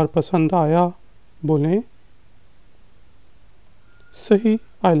परिवार पसंद आया। बोलें सही।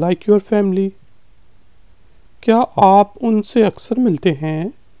 I like your family. क्या आप उनसे अक्सर मिलते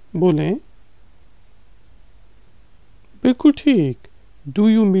हैं? बोलें बिल्कुल ठीक। Do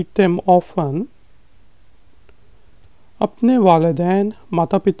you meet them often? अपने वालिदैन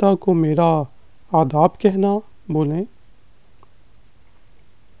माता पिता को मेरा आदाब कहना। बोलें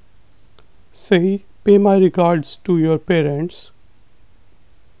सही। Pay my regards to your parents.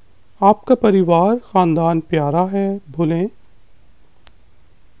 आपका परिवार ख़ानदान प्यारा है। बोलें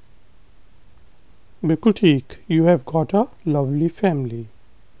बिल्कुल ठीक। You have got a lovely family.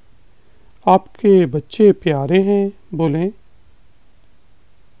 आपके बच्चे प्यारे हैं। बोलें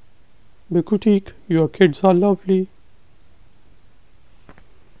बिल्कुल ठीक। Your kids are lovely.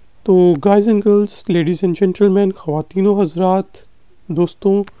 तो guys and girls, ladies and gentleman, ख़वातीनो हज़रात,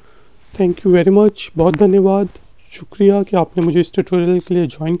 दोस्तों, थैंक यू वेरी मच। बहुत धन्यवाद, शुक्रिया कि आपने मुझे इस ट्यूटोरियल के लिए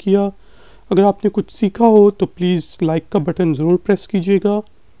ज्वाइन किया। अगर आपने कुछ सीखा हो तो प्लीज़ लाइक का बटन ज़रूर प्रेस कीजिएगा।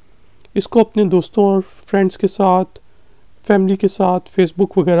 इसको अपने दोस्तों और फ्रेंड्स के साथ, फैमिली के साथ,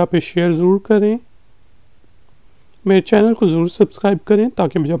 फेसबुक वगैरह पे शेयर ज़रूर करें। मेरे चैनल को ज़रूर सब्सक्राइब करें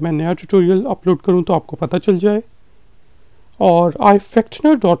ताकि जब मैं नया ट्यूटोरियल अपलोड करूं तो आपको पता चल जाए। और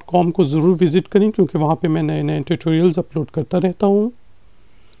ifactner.com को ज़रूर विज़िट करें क्योंकि वहाँ पे मैं नए नए ट्यूटोरियल्स अपलोड करता रहता हूँ।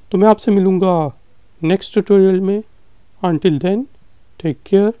 तो मैं आपसे मिलूँगा नेक्स्ट ट्यूटोरियल में। Until then, take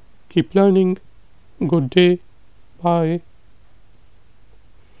care, keep learning, good day, bye.